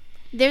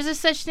there's a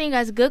such thing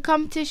as good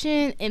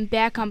competition and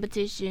bad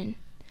competition.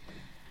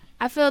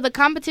 I feel the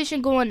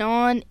competition going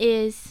on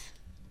is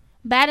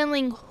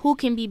battling who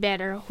can be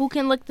better, who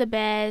can look the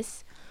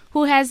best,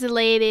 who has the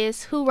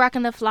latest, who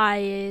rocking the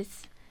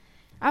flyest.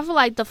 I feel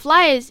like the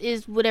flyest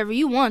is whatever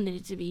you want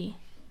it to be.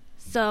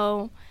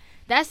 So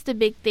that's the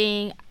big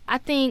thing. I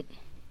think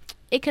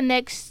it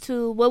connects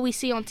to what we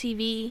see on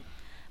TV.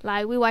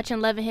 Like, we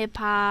watching Love and Hip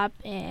Hop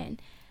and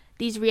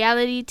these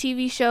reality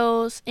TV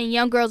shows, and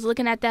young girls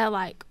looking at that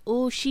like,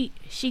 oh, she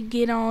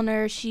get on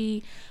her,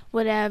 she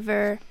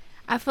whatever.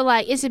 I feel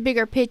like it's a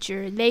bigger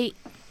picture.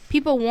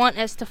 People want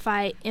us to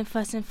fight and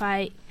fuss and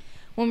fight,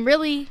 when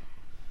really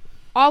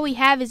all we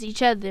have is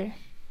each other.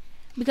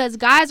 Because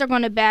guys are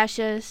going to bash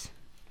us,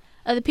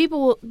 other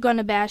people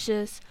gonna bash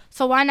us.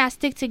 So why not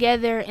stick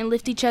together and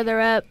lift each other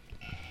up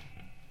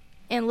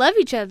and love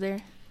each other?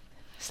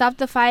 Stop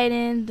the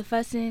fighting, the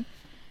fussing.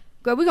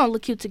 Girl, we gonna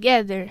look cute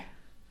together.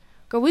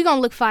 Girl, we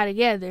gonna look fine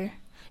together.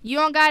 You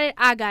don't got it,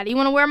 I got it. You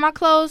wanna wear my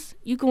clothes?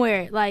 You can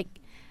wear it. Like,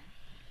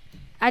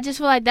 I just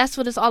feel like that's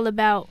what it's all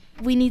about.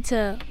 We need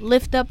to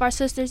lift up our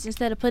sisters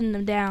instead of putting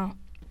them down.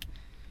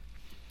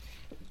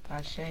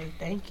 Ashe,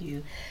 thank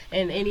you.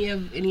 And any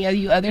of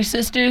you other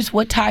sisters,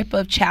 what type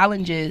of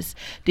challenges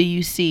do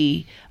you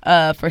see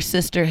for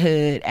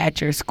sisterhood at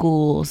your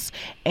schools,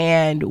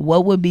 and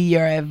what would be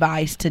your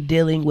advice to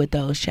dealing with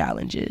those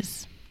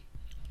challenges?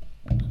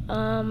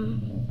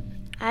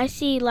 I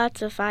see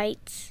lots of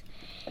fights,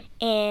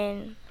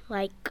 and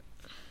like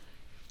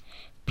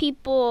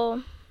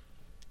people,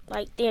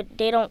 like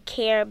they don't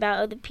care about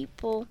other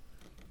people.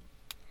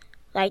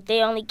 Like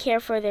they only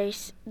care for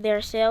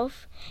their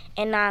self,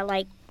 and not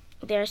like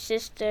their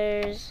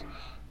sisters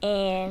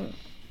and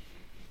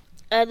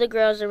other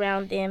girls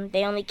around them.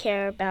 They only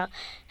care about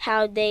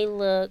how they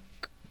look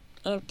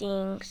and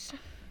things.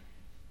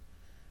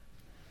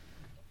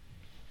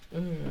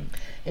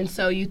 And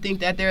so you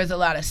think that there's a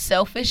lot of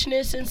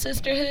selfishness in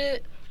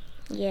sisterhood?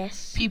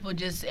 Yes. People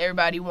just,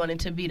 everybody wanting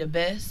to be the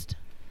best?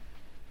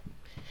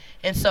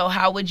 And so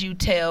how would you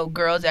tell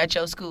girls at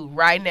your school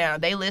right now,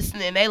 they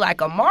listening, they like,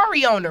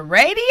 Amari on the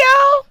radio?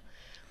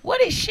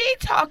 What is she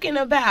talking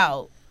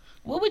about?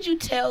 What would you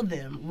tell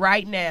them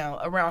right now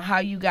around how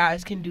you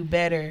guys can do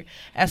better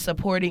at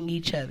supporting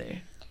each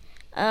other?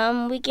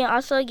 We can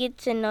also get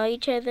to know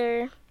each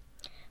other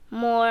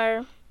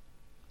more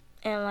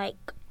and like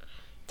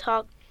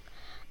talk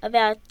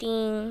about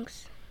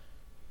things.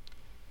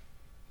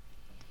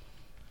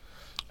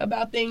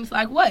 About things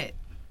like what?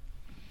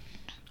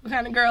 What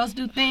kind of girls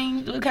do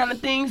things? What kind of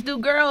things do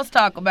girls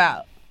talk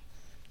about?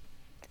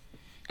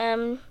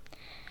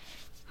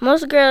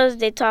 Most girls,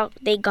 they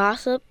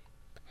gossip.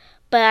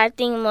 But I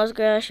think most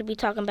girls should be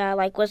talking about,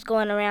 like, what's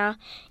going around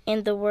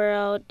in the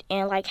world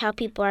and, like, how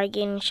people are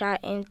getting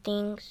shot and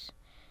things.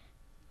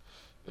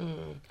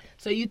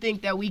 So you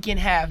think that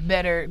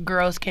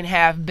girls can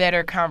have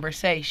better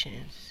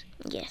conversations?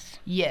 Yes.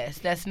 Yes,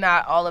 that's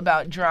not all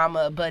about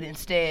drama, but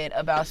instead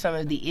about some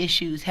of the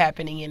issues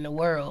happening in the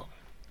world.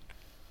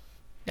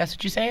 That's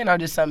what you're saying, or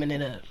just summing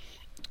it up?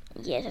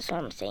 Yes, that's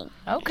what I'm saying.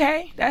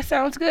 Okay, that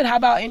sounds good. How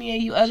about any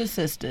of you other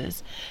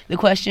sisters? The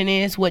question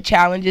is, what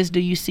challenges do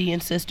you see in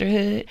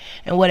sisterhood,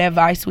 and what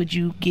advice would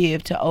you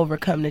give to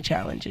overcome the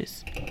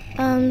challenges?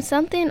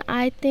 Something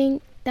I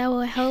think that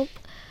will help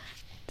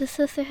the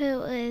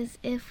sisterhood is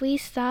if we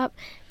stop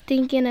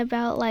thinking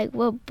about like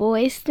what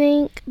boys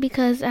think,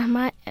 because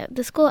at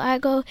the school I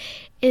go,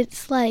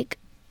 it's like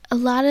a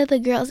lot of the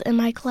girls in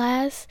my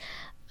class,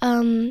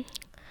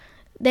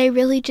 they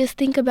really just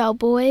think about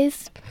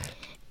boys.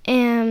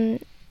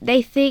 And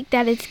they think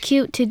that it's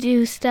cute to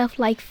do stuff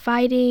like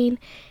fighting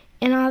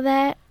and all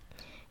that.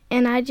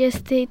 And I just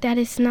think that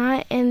it's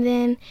not. And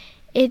then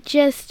it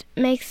just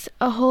makes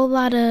a whole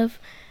lot of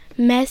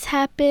mess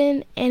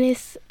happen. And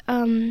it's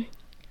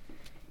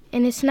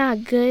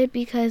not good,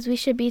 because we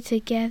should be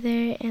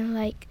together and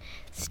like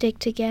stick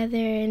together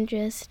and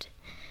just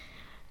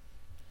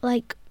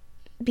like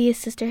be a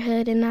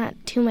sisterhood and not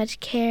too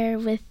much care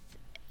what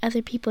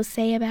other people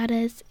say about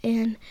us,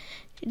 and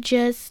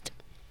just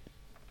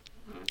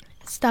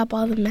stop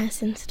all the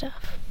mess and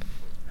stuff.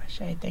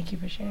 Ashe, thank you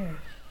for sharing.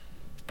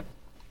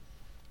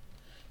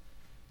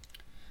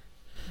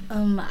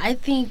 I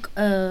think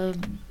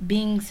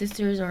being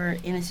sisters or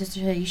in a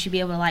sisterhood, you should be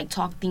able to like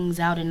talk things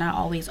out and not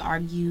always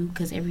argue,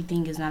 because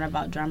everything is not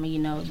about drama. You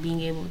know,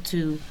 being able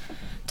to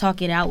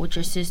talk it out with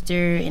your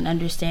sister and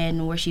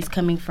understand where she's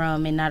coming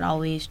from, and not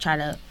always try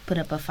to put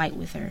up a fight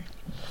with her,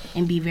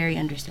 and be very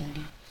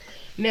understanding.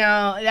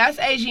 Now, that's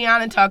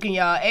Adriana talking,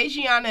 y'all.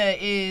 Adriana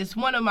is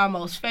one of my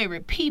most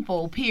favorite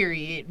people,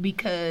 period,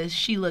 because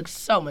she looks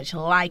so much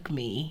like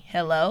me.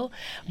 Hello.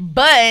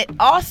 But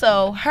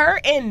also, her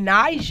and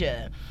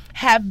Nija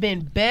have been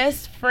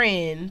best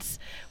friends.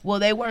 Well,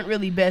 they weren't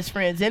really best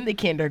friends in the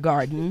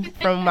kindergarten,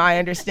 from my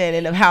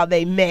understanding of how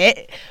they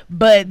met,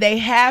 but they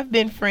have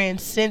been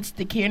friends since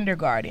the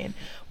kindergarten.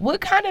 What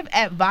kind of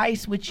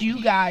advice would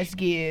you guys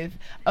give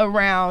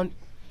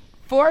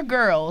for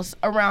girls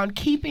around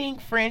keeping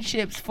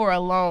friendships for a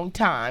long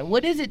time?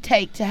 What does it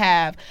take to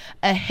have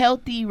a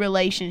healthy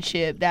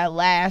relationship that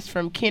lasts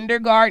from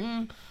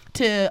kindergarten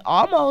to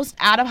almost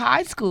out of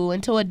high school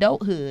into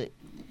adulthood?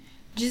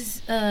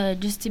 Just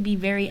to be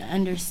very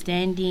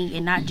understanding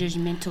and not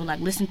judgmental. Like,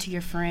 listen to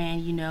your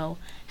friend, you know,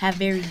 have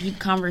very deep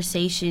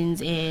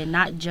conversations and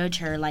not judge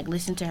her. Like,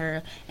 listen to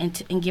her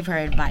and give her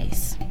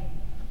advice.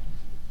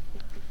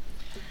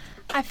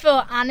 I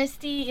feel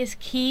honesty is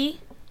key,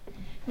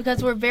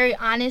 because we're very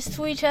honest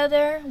to each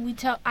other.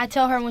 I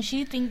tell her when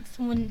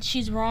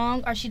she's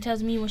wrong, or she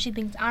tells me when she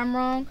thinks I'm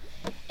wrong,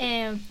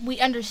 and we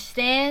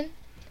understand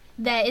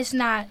that it's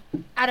not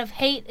out of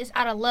hate, it's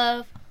out of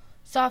love.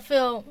 So I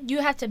feel you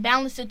have to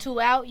balance the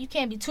two out. You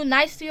can't be too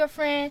nice to your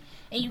friend,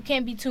 and you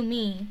can't be too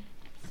mean.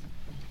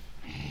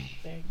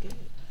 Very good.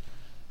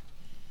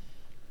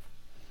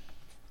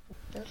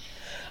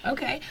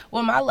 Okay.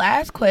 Well, my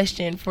last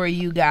question for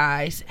you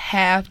guys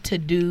have to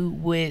do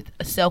with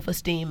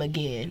self-esteem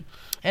again.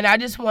 And I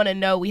just want to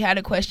know, we had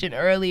a question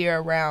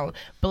earlier around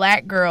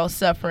black girls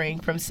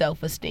suffering from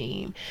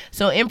self-esteem.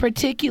 So in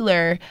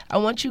particular, I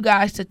want you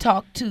guys to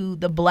talk to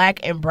the black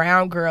and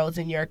brown girls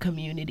in your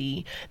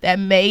community that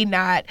may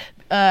not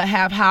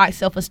have high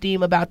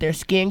self-esteem about their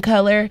skin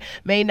color,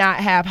 may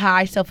not have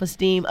high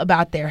self-esteem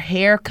about their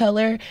hair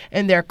color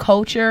and their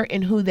culture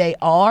and who they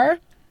are.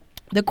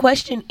 The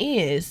question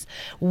is,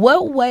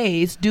 what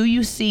ways do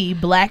you see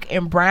black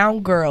and brown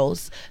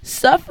girls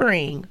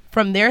suffering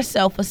from their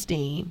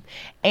self-esteem?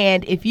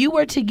 And if you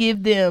were to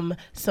give them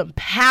some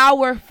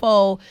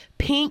powerful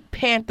Pink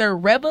Panther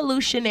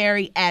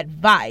revolutionary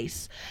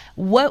advice,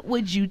 what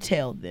would you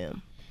tell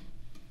them?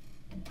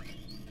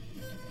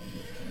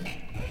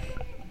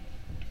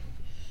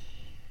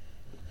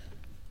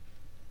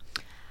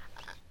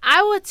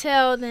 I would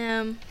tell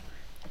them,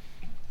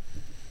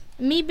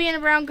 me being a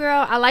brown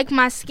girl, I like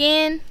my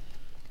skin.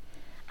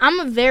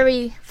 I'm a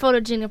very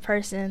photogenic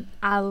person.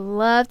 I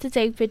love to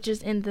take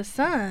pictures in the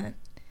sun.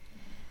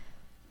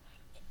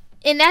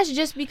 And that's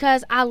just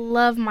because I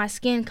love my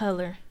skin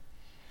color.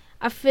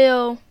 I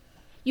feel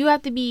you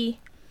have to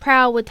be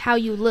proud with how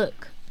you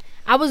look.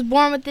 I was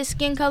born with this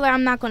skin color.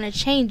 I'm not going to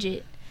change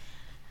it.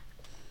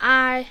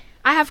 I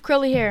have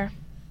curly hair.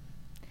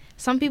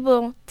 Some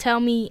people tell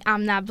me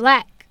I'm not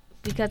black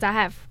because I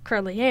have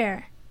curly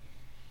hair.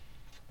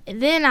 And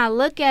then I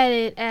look at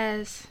it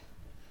as,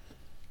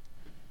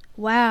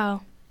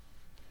 wow,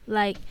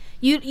 like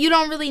you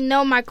don't really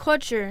know my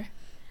culture.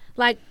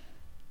 Like,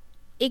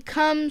 it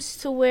comes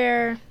to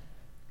where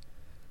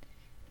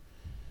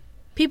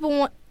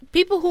people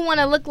who want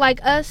to look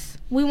like us,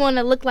 we want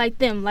to look like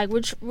them. Like,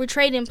 we're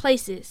trading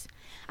places.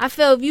 I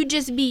feel if you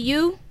just be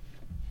you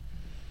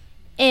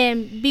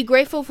and be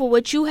grateful for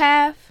what you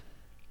have,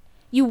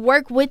 you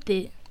work with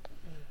it.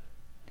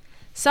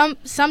 Some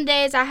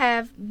days I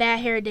have bad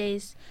hair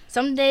days.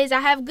 Some days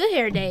I have good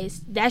hair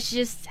days. That's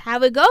just how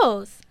it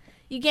goes.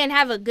 You can't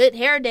have a good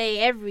hair day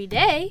every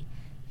day.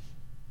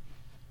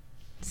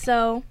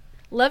 So,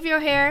 love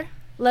your hair.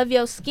 Love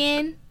your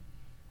skin.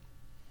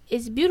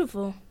 It's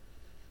beautiful.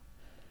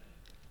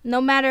 No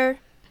matter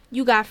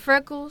you got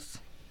freckles,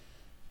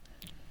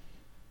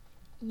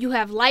 you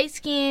have light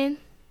skin,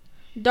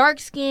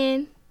 dark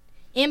skin,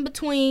 in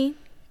between.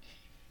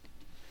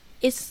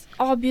 It's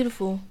all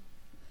beautiful.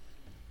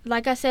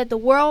 Like I said, the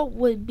world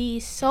would be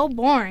so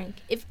boring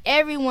if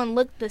everyone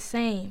looked the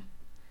same.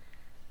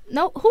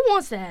 No, who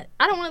wants that?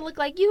 I don't want to look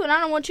like you, and I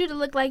don't want you to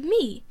look like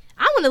me.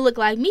 I want to look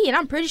like me, and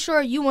I'm pretty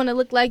sure you want to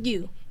look like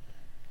you.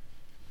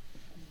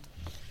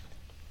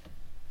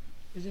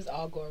 Let's just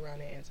all go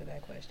around and answer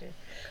that question.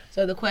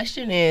 So the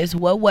question is,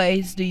 what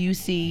ways do you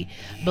see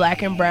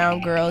black and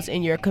brown girls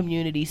in your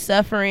community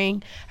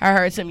suffering? I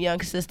heard some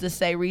young sisters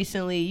say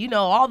recently,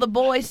 all the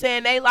boys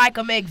saying they like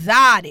them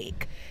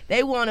exotic.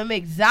 They want them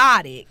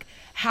exotic.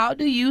 How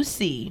do you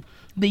see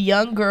the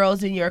young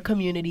girls in your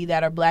community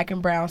that are black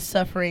and brown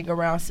suffering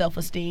around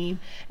self-esteem?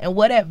 And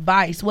what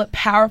advice, what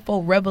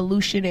powerful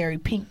revolutionary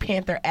Pink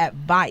Panther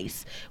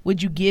advice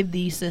would you give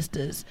these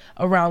sisters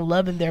around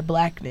loving their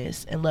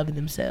blackness and loving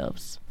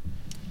themselves?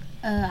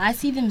 I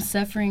see them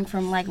suffering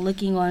from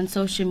looking on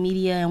social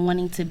media and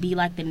wanting to be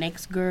like the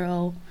next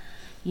girl,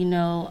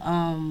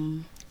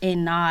 and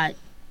not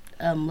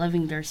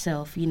loving their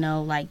self,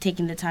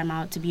 taking the time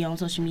out to be on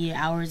social media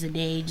hours a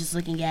day, just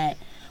looking at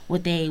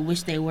what they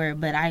wish they were.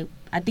 But I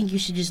think you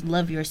should just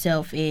love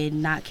yourself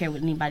and not care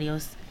what anybody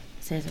else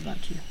says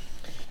about you.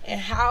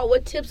 And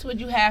what tips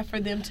would you have for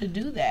them to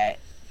do that,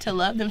 to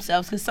love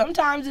themselves? Because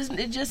sometimes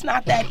it's just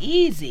not that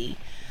easy.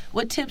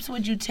 What tips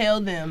would you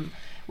tell them?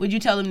 Would you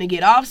tell them to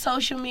get off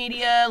social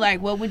media?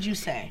 What would you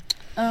say?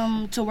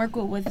 To work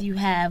with what you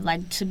have,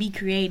 to be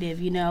creative,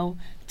 to,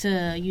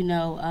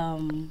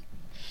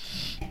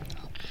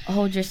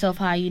 hold yourself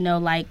high,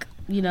 yeah.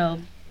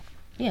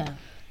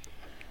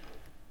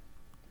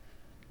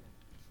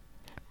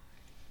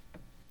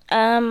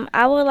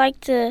 I would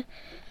like to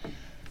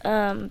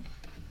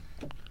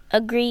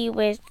agree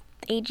with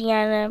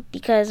Adriana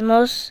because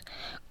most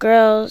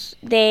girls,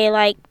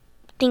 they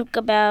think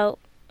about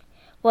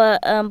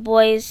what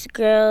boys,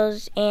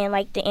 girls, and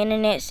the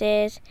internet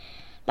says.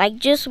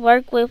 Just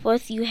work with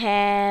what you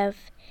have,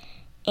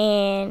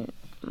 and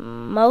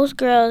most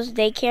girls,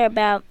 they care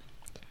about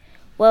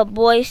what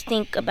boys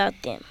think about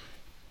them.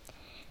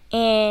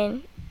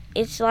 And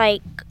it's why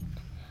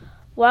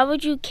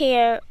would you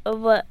care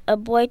what a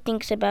boy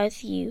thinks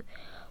about you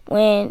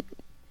when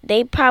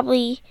they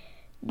probably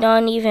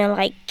don't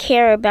even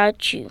care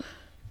about you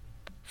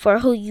for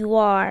who you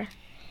are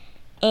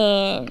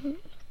and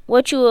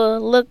what you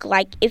will look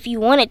like if you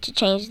wanted to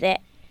change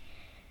that.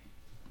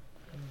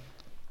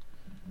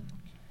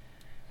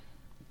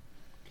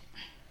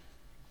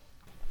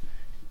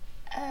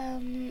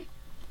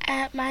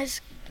 At my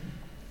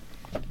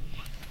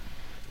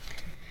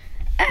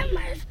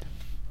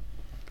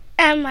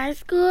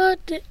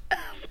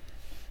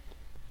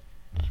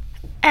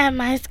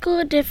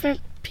school, different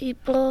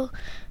people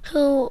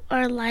who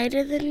are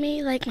lighter than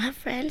me. Like my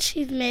friend,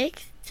 she's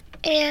mixed,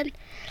 and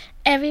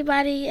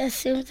everybody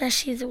assumes that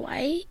she's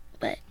white,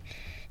 but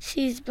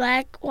she's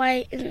black,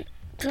 white, and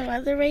some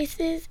other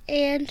races.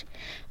 And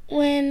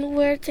when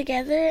we're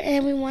together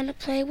and we want to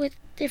play with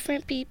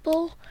different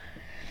people,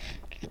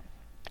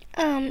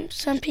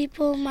 some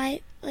people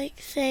might like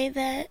say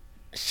that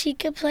she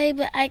could play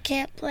but I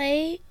can't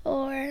play,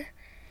 or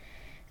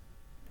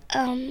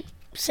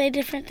say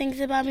different things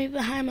about me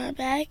behind my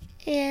back.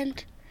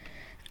 And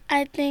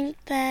I think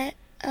that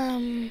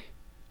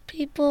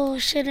people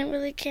shouldn't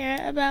really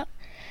care about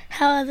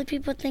how other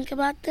people think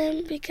about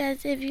them,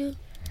 because if you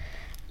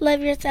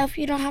love yourself,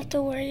 you don't have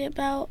to worry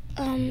about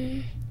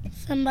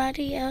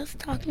somebody else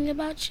talking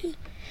about you,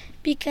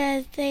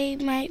 because they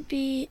might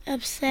be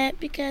upset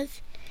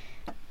because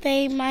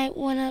they might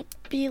want to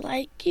be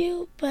like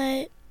you,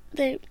 but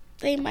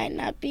they might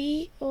not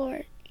be,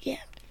 or yeah.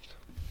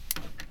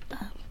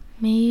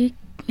 May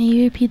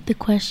you repeat the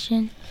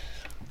question?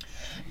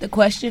 The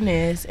question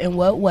is, in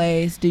what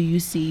ways do you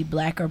see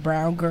black or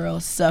brown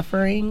girls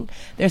suffering,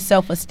 their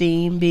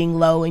self-esteem being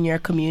low in your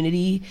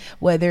community,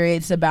 whether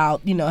it's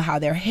about, how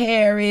their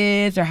hair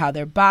is or how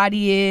their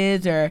body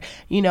is, or,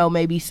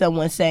 maybe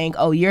someone saying,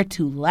 oh, you're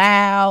too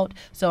loud,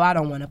 so I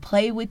don't want to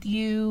play with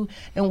you.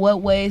 In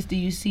what ways do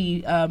you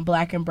see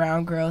black and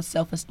brown girls'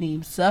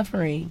 self-esteem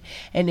suffering?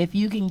 And if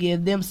you can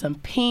give them some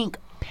Pink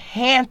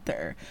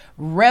Panther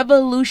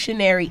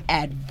revolutionary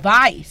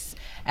advice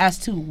as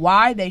to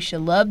why they should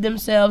love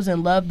themselves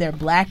and love their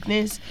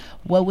blackness,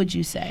 what would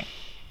you say?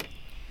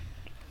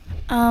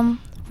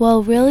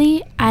 Well,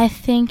 really, I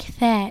think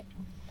that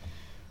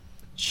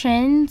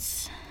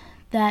trends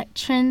that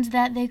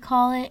they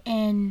call it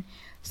in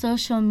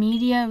social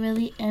media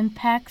really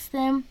impacts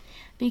them,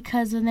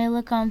 because when they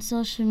look on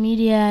social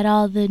media at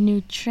all the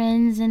new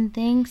trends and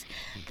things,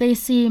 they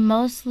see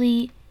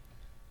mostly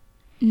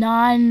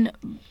non-black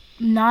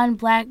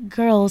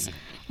girls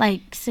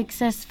like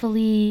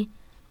successfully.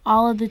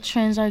 All of the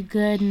trends are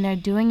good and they're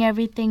doing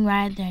everything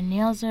right. Their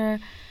nails are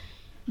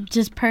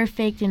just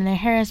perfect and their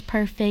hair is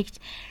perfect.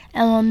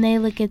 And when they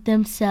look at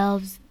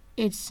themselves,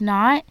 it's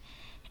not.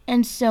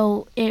 And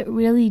so it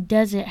really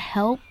doesn't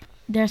help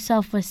their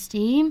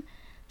self-esteem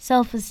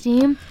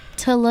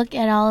to look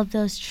at all of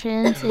those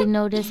trends and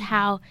notice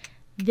how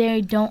they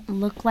don't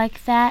look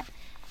like that.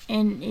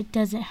 And it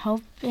doesn't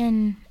help.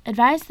 And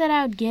advice that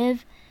I would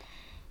give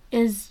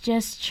is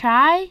just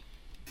try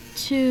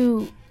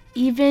to,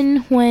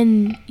 even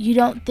when you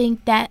don't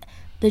think that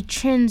the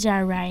trends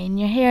are right and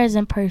your hair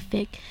isn't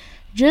perfect,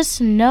 just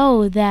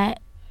know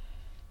that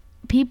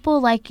people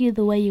like you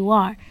the way you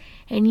are.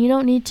 And you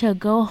don't need to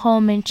go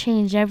home and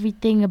change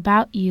everything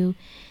about you.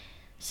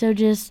 So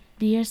just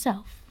be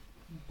yourself.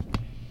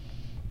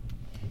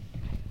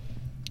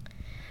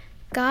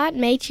 God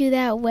made you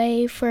that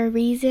way for a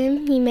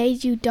reason. He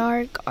made you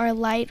dark or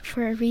light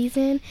for a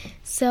reason.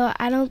 So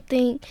I don't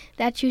think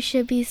that you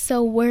should be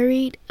so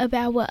worried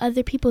about what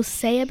other people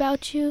say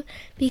about you,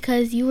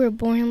 because you were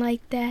born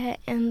like that,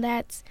 and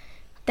that's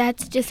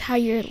just how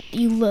you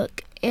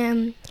look.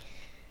 And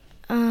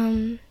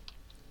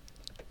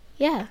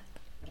yeah,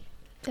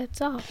 that's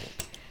all.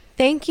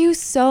 Thank you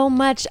so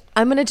much.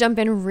 I'm going to jump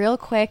in real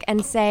quick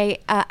and say,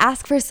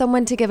 ask for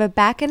someone to give a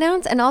back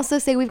announce, and also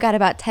say we've got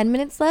about 10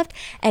 minutes left,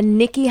 and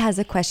Nikki has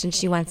a question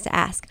she wants to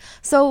ask.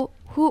 So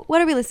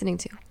what are we listening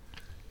to?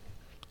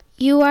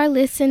 You are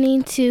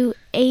listening to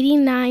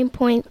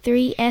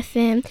 89.3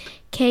 FM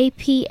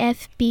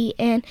KPFB,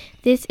 and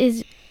this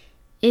is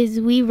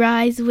We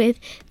Rise with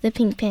the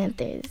Pink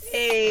Panthers.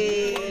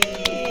 Hey.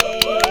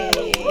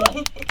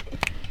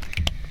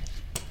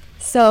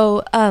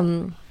 So,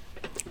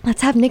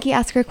 let's have Nikki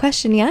ask her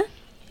question, yeah?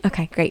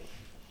 Okay, great.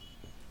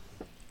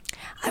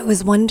 I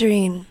was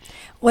wondering,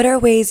 what are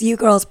ways you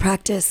girls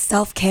practice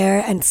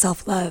self-care and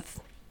self-love?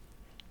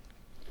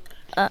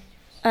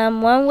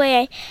 One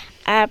way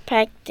I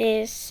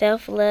practice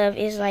self-love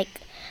is like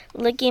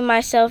looking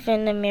myself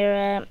in the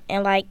mirror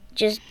and like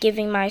just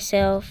giving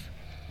myself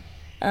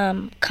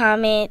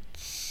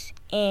comments,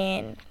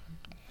 and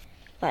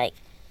like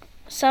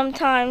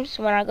sometimes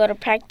when I go to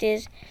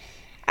practice,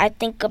 I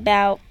think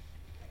about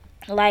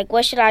like,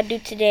 what should I do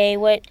today?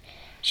 What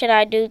should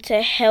I do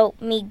to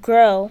help me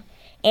grow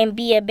and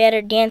be a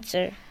better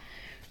dancer?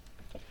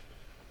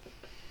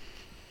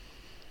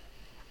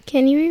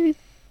 Can you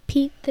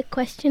repeat the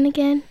question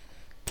again?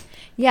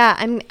 Yeah,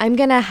 I'm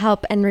going to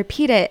help and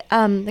repeat it.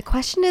 The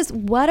question is,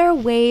 what are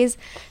ways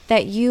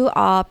that you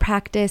all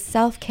practice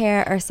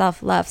self-care or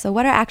self-love? So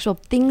what are actual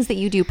things that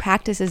you do,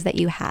 practices that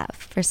you have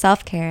for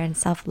self-care and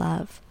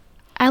self-love?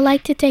 I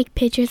like to take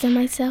pictures of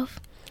myself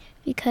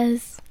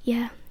because,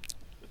 yeah,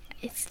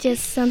 it's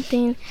just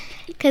something,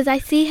 because I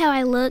see how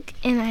I look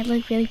and I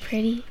look really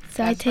pretty.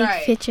 So I take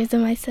pictures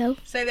of myself.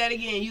 Say that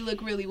again. You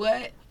look really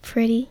what?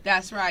 Pretty.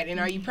 That's right. And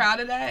are you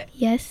proud of that?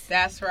 Yes.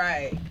 That's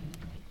right.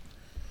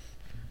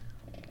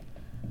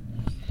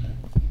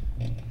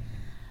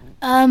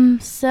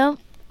 Some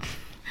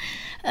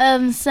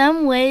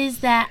ways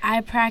that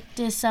I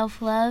practice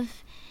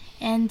self-love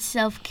and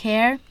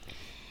self-care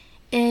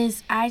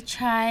is I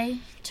try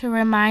to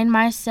remind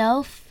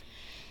myself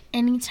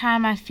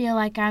anytime I feel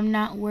like I'm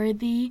not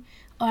worthy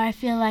or I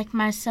feel like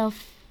my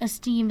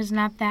self-esteem is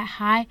not that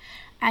high,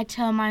 I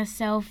tell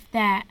myself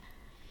that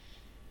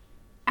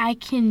I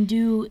can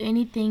do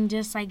anything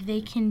just like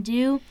they can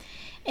do.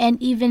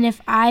 And even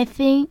if I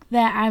think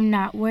that I'm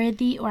not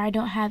worthy or I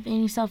don't have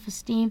any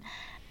self-esteem,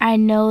 I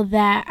know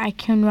that I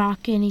can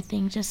rock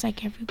anything just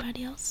like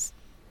everybody else.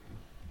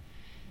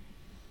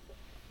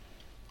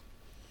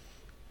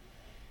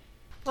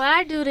 What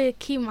I do to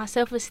keep my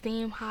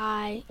self-esteem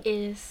high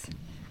is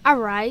I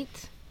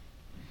write.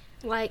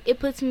 Like, it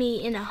puts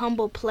me in a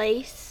humble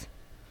place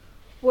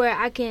where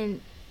I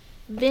can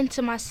vent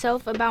to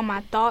myself about my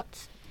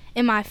thoughts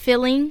and my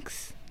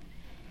feelings.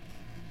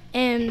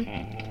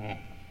 And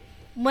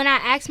when I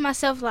ask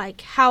myself,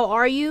 like, how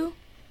are you?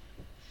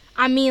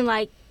 I mean,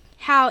 like,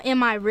 how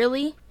am I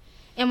really?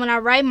 And when I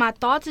write my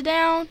thoughts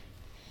down,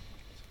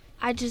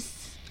 I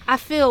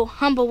feel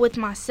humble with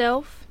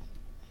myself.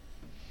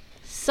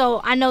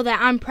 So I know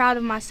that I'm proud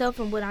of myself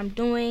and what I'm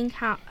doing,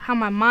 how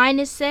my mind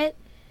is set.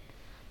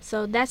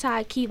 So that's how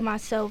I keep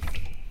myself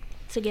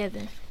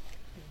together.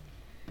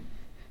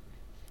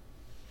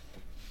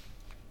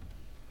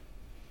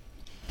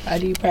 How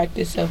do you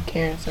practice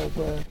self-care and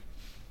self-love?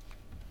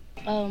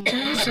 I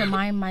just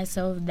remind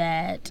myself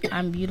that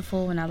I'm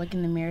beautiful when I look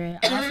in the mirror.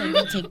 I also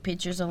do take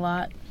pictures a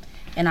lot,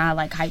 and I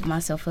like hype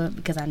myself up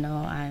because I know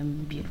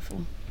I'm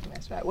beautiful.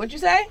 That's right. What'd you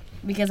say?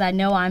 Because I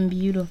know I'm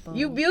beautiful.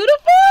 You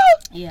beautiful?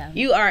 Yeah.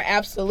 You are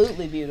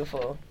absolutely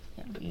beautiful.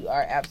 You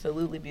are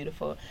absolutely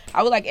beautiful.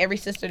 I would like every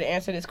sister to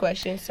answer this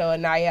question. So,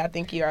 Anaya, I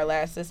think you're our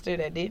last sister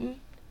that didn't.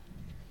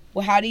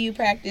 Well, how do you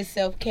practice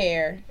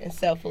self-care and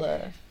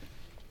self-love?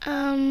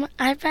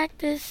 I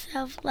practice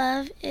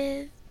self-love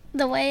is,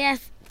 the way I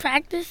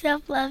practice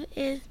self-love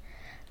is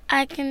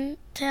I can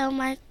tell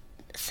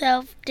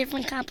myself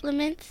different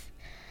compliments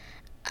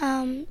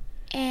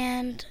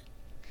and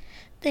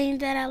things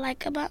that I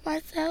like about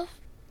myself.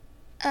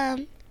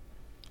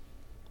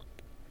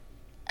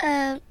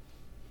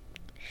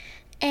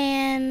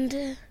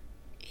 And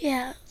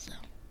yeah, so.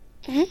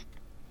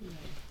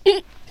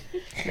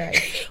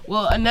 Nice.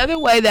 Well, another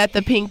way that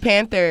the Pink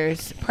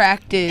Panthers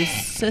practice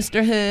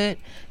sisterhood,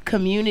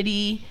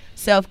 community,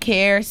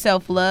 self-care,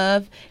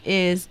 self-love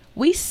is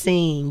we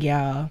sing,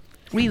 y'all.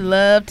 We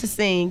love to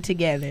sing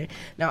together.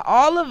 Now,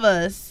 all of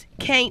us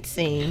can't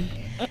sing.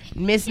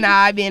 Miss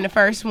Nye being the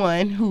first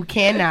one who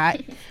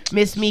cannot.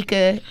 Miss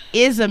Mika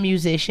is a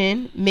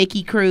musician.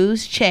 Mickey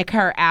Cruz, check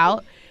her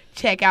out.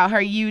 Check out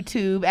her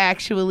YouTube,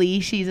 actually.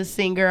 She's a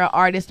singer, an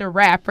artist, a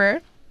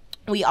rapper.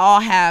 We all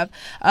have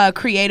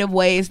creative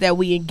ways that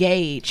we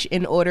engage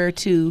in order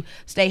to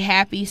stay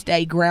happy,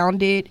 stay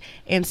grounded,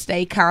 and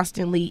stay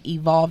constantly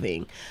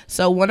evolving.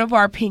 So one of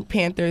our Pink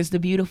Panthers, the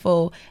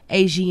beautiful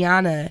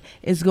Asiana,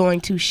 is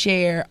going to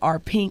share our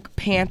Pink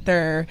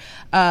Panther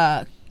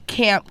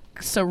camp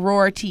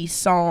sorority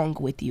song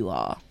with you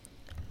all.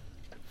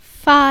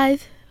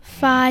 5,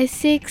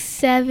 6,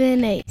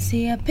 7, 8.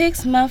 See, I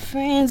picks my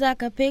friends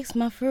like I picks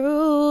my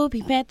fruit.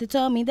 Pink Panther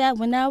told me that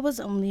when I was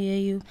only a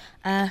youth.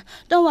 I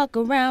don't walk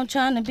around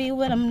trying to be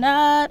what I'm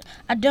not.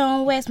 I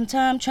don't waste my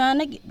time trying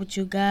to get what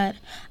you got.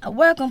 I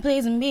work on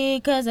pleasing me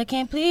cause I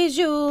can't please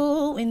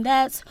you. And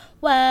that's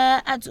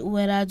why I do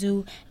what I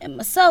do. And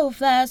my soul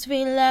flies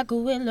free like a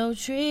willow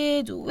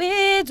tree. Do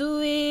we, do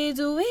we,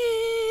 do we.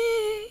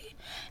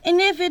 And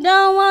if you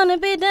don't wanna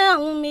be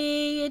down with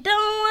me, you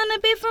don't wanna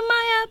be from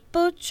my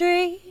apple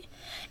tree.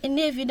 And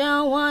if you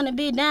don't wanna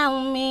be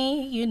down with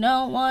me, you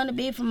don't wanna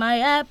be from my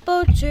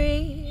apple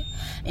tree.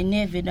 And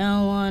if you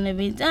don't wanna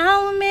be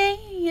down with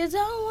me, you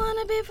don't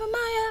wanna be from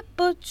my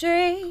apple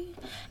tree.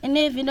 And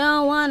if you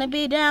don't wanna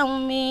be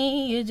down with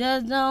me, you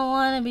just don't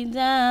wanna be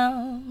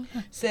down.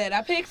 Said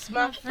I picked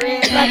my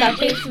Friends like I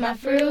picked my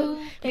fruit.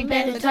 Pink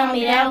Panther told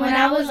me that when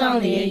I was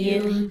only a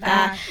youth.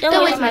 I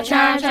don't waste my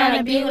time trying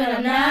to be what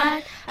I'm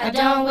not. I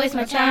don't waste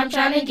my time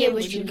trying to get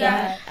what you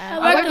got. I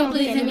work on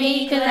pleasing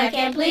me cause I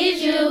can't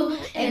please you.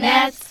 And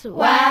that's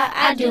why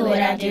I do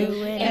what I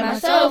do. And my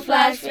soul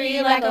flies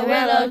free like a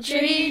willow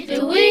tree.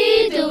 Do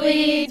we, do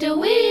we, do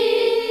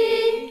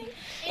we.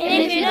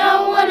 And if you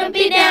don't wanna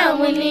be down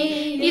with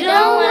me, you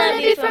don't wanna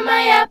be from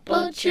my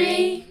apple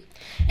tree.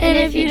 And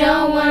if you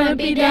don't wanna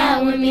be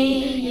down with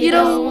me, you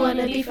don't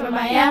wanna be from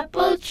my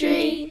apple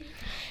tree.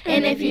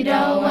 And if you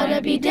don't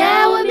wanna be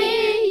down with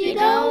me, you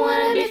don't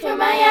wanna be from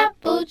my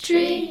apple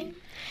tree.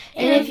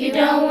 And if you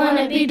don't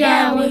wanna be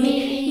down with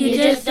me, you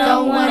just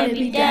don't wanna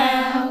be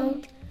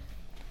down.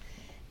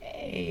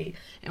 Hey.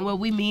 And what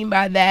we mean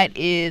by that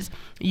is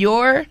you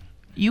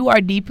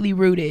are deeply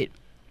rooted.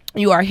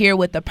 You are here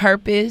with a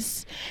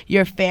purpose.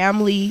 Your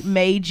family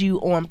made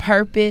you on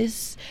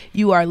purpose.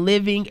 You are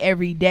living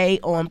every day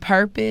on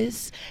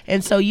purpose.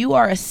 And so you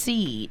are a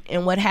seed.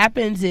 And what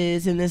happens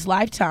is in this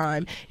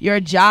lifetime, your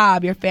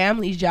job, your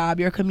family's job,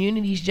 your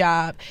community's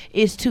job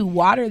is to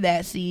water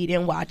that seed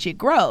and watch it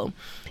grow.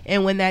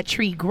 And when that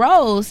tree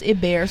grows,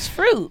 it bears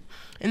fruit.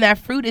 And that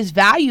fruit is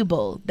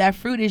valuable. That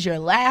fruit is your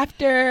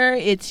laughter.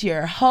 It's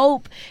your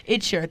hope.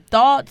 It's your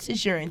thoughts.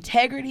 It's your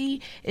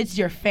integrity. It's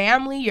your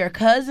family, your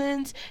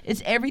cousins.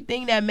 It's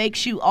everything that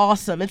makes you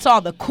awesome. It's all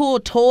the cool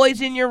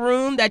toys in your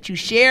room that you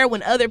share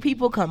when other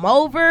people come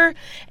over.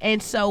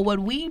 And so what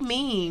we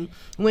mean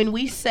when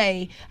we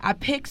say, I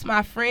picks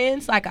my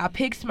friends like I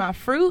picks my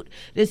fruit,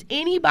 does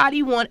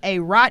anybody want a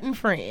rotten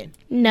friend?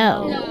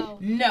 No.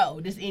 No.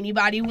 Does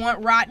anybody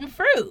want rotten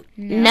fruit?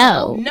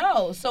 No.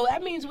 No. So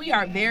that means we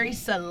are very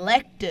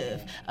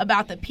selective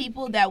about the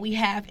people that we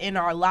have in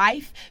our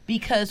life,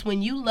 because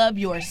when you love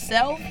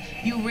yourself,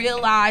 you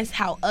realize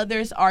how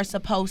others are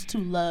supposed to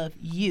love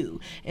you.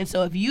 And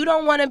so if you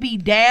don't want to be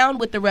down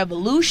with the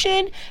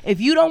revolution, if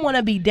you don't want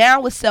to be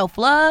down with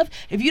self-love,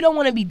 if you don't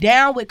want to be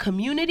down with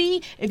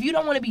community, if you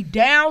don't want to be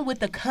down with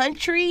the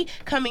country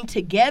coming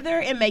together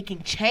and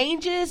making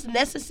changes,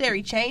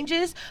 necessary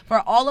changes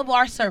for all of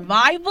our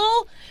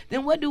survival,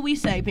 then what do we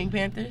say, Pink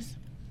Panthers?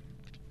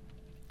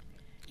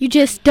 You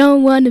just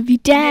don't want to be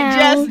down. You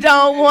just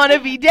don't want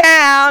to be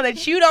down.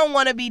 That you don't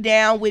want to be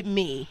down with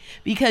me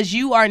because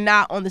you are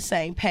not on the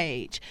same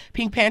page.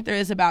 Pink Panther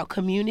is about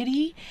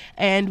community,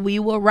 and we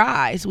will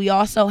rise. We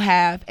also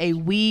have a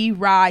We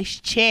Rise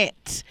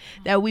chant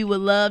that we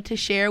would love to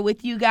share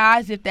with you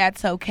guys, if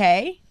that's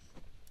okay.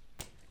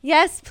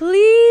 Yes,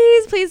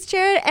 please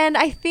share it. And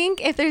I think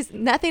if there's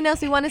nothing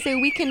else we want to say,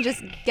 we can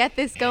just get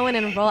this going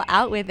and roll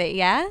out with it,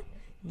 yeah?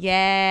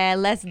 Yeah,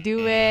 let's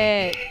do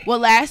it. Well,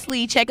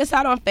 lastly, check us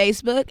out on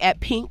Facebook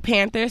at Pink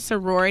Panther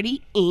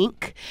Sorority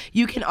Inc.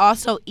 You can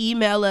also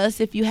email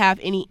us if you have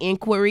any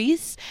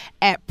inquiries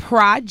at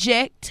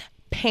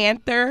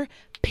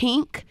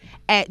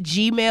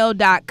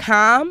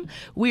projectpantherpink@gmail.com.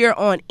 We are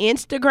on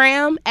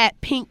Instagram at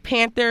Pink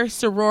Panther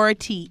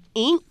Sorority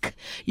Inc.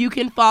 You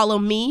can follow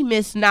me,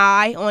 Miss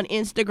Nye, on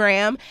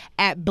Instagram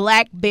at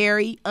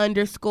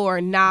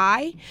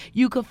Blackberry_Nye.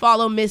 You can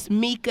follow Miss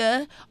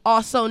Mika,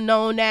 also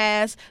known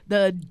as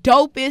the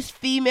dopest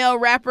female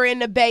rapper in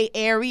the Bay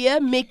Area,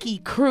 Mickey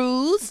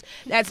Cruz.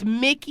 That's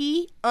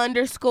Mickey_Cruz,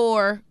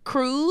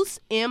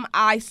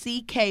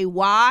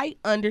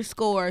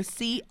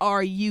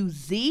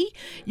 MICKY_CRUZ.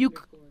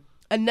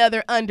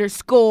 Another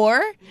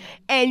underscore.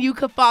 And you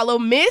can follow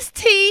Miss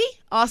T,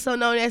 also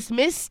known as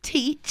Miss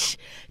Teach,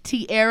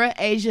 Tierra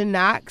Asia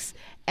Knox,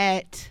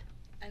 at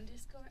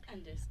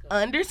 ___MST ___.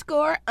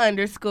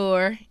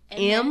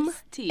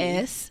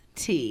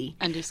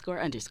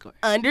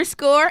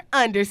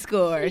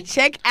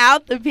 Check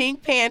out the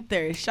Pink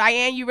Panthers.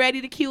 Cheyenne, you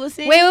ready to cue us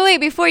in? Wait.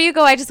 Before you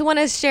go, I just want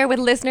to share with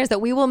listeners that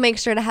we will make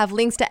sure to have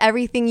links to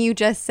everything you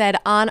just said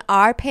on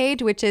our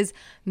page, which is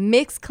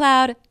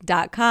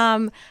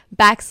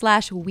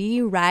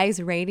mixcloud.com/We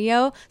Rise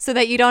Radio, so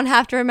that you don't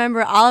have to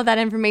remember all of that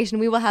information.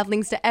 We will have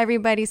links to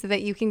everybody so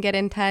that you can get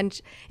in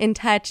touch and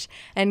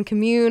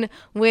commune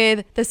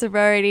with the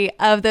sorority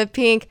of the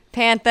Pink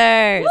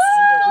Panthers.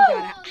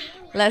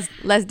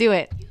 Let's do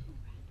it.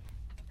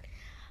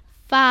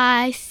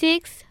 5,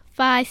 6,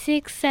 5,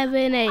 6,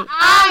 7, 8.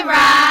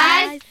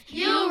 I rise,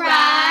 you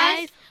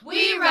rise,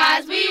 we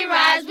rise, we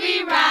rise,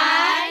 we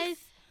rise.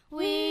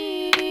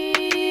 We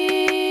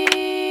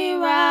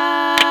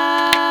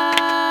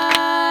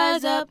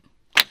rise up.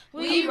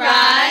 We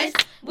rise,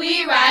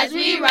 we rise,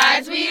 we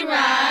rise, we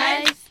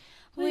rise.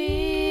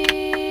 We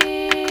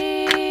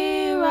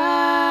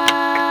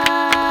rise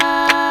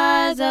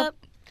up.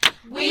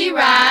 We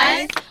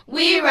rise,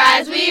 we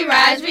rise, we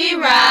rise, we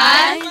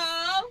rise.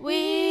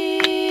 We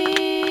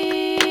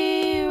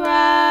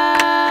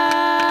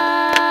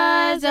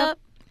rise up.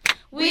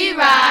 We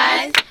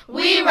rise,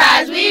 we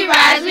rise, we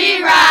rise,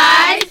 we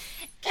rise.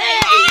 We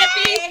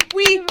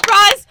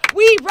rise,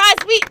 we rise,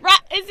 we rise.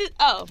 Is it?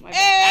 Oh my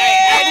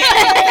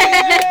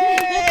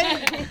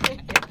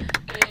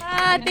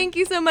God. Thank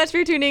you so much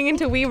for tuning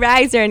into We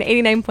Rise on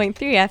 89.3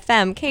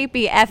 FM,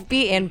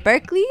 KPFB in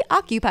Berkeley,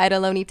 occupied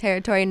Ohlone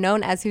territory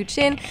known as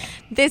Huchin.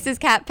 This is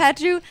Kat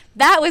Petru.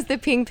 That was the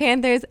Pink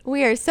Panthers.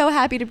 We are so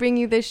happy to bring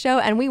you this show,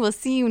 and we will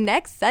see you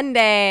next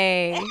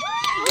Sunday.